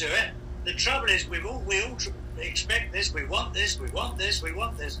how to do it. The trouble is, we all expect this. We want this. We want this. We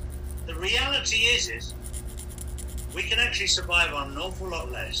want this. The reality is we can actually survive on an awful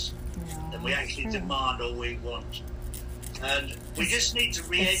lot less than we actually demand or we want. And we just need to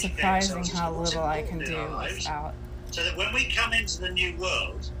re-educate ourselves. It's surprising how little I can do without. So that when we come into the new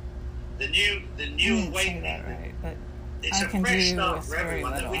world, the new awakening, right, but it's a fresh start for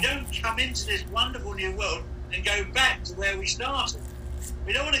everyone. That we don't come into this wonderful new world and go back to where we started.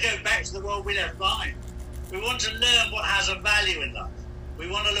 We don't want to go back to the world we left behind. We want to learn what has a value in life. We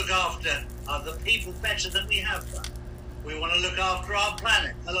want to look after other people better than we have done. We want to look after our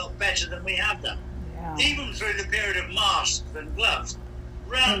planet a lot better than we have done. Yeah. Even through the period of masks and gloves.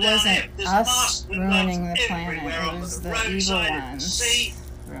 It wasn't us ruining the planet, it was the evil ones See,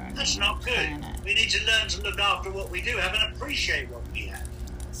 ruining that's not good. Planet. We need to learn to look after what we do have and appreciate what we have.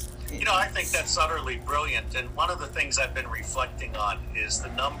 You know, I think that's utterly brilliant. And one of the things I've been reflecting on is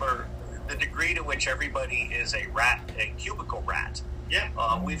the degree to which everybody is a cubicle rat.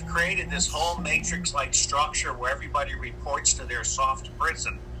 Yeah. We've created this whole matrix-like structure where everybody reports to their soft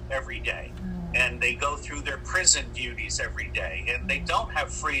prison every day, and they go through their prison duties every day, and they don't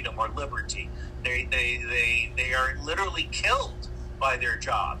have freedom or liberty. They are literally killed by their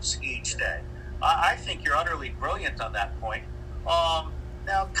jobs each day. I think you're utterly brilliant on that point.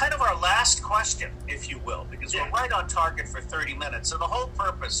 Now, kind of our last question, if you will, because we're right on target for 30 minutes, and the whole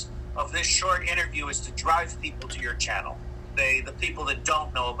purpose of this short interview is to drive people to your channel. The people that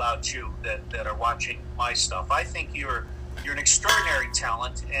don't know about you that are watching my stuff. I think you're an extraordinary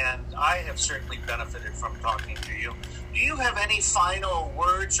talent, and I have certainly benefited from talking to you. Do you have any final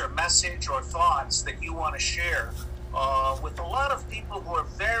words or message or thoughts that you want to share with a lot of people who are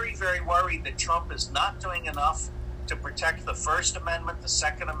very, very worried that Trump is not doing enough to protect the First Amendment, the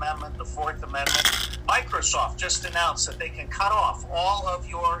Second Amendment, the Fourth Amendment? Microsoft just announced that they can cut off all of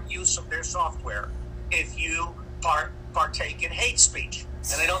your use of their software if you partake in hate speech,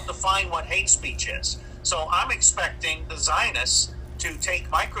 and they don't define what hate speech is. So I'm expecting the Zionists to take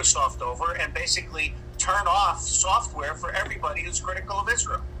Microsoft over and basically turn off software for everybody who's critical of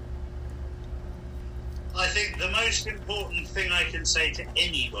Israel. I think the most important thing I can say to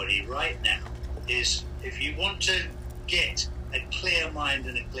anybody right now is, if you want to get a clear mind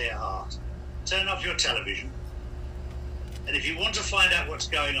and a clear heart, turn off your television. And if you want to find out what's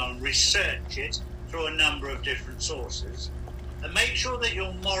going on, research it through a number of different sources, and make sure that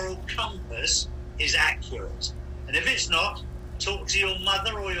your moral compass is accurate. And if it's not, talk to your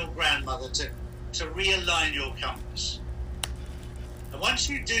mother or your grandmother to realign your compass. And once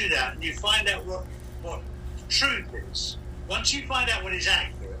you do that and you find out what truth is, once you find out what is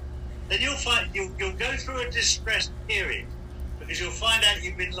accurate, then you'll go through a distressed period, because you'll find out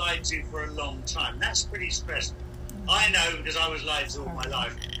you've been lied to for a long time. That's pretty stressful. I know, because I was lied to all my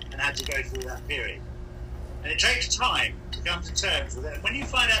life and had to go through that period. And it takes time to come to terms with it. And when you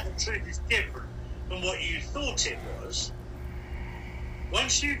find out the truth is different from what you thought it was,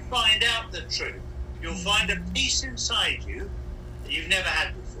 once you find out the truth, you'll find a peace inside you that you've never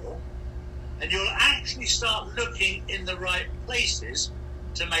had before, and you'll actually start looking in the right places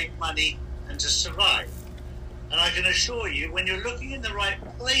to make money and to survive. And I can assure you, when you're looking in the right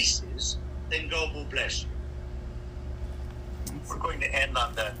places, then God will bless you. We're going to end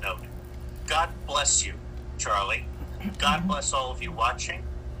on that note. God bless you, Charlie. God bless all of you watching.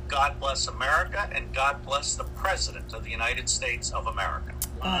 God bless America, and God bless the President of the United States of America.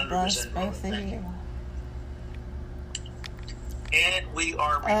 God bless both of you. And we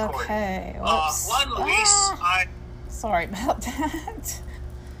are recording. Okay. Whoops. Luis, sorry about that.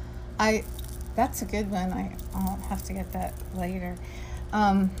 That's a good one. I'll have to get that later.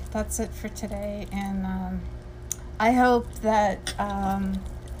 That's it for today, and I hope that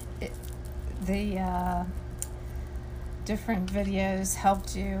the different videos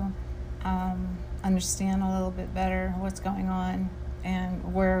helped you understand a little bit better what's going on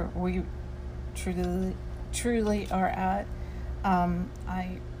and where we truly are at.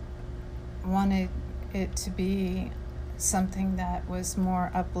 I wanted it to be something that was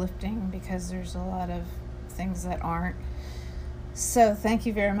more uplifting, because there's a lot of things that aren't. So thank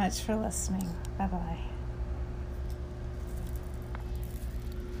you very much for listening. Bye-bye.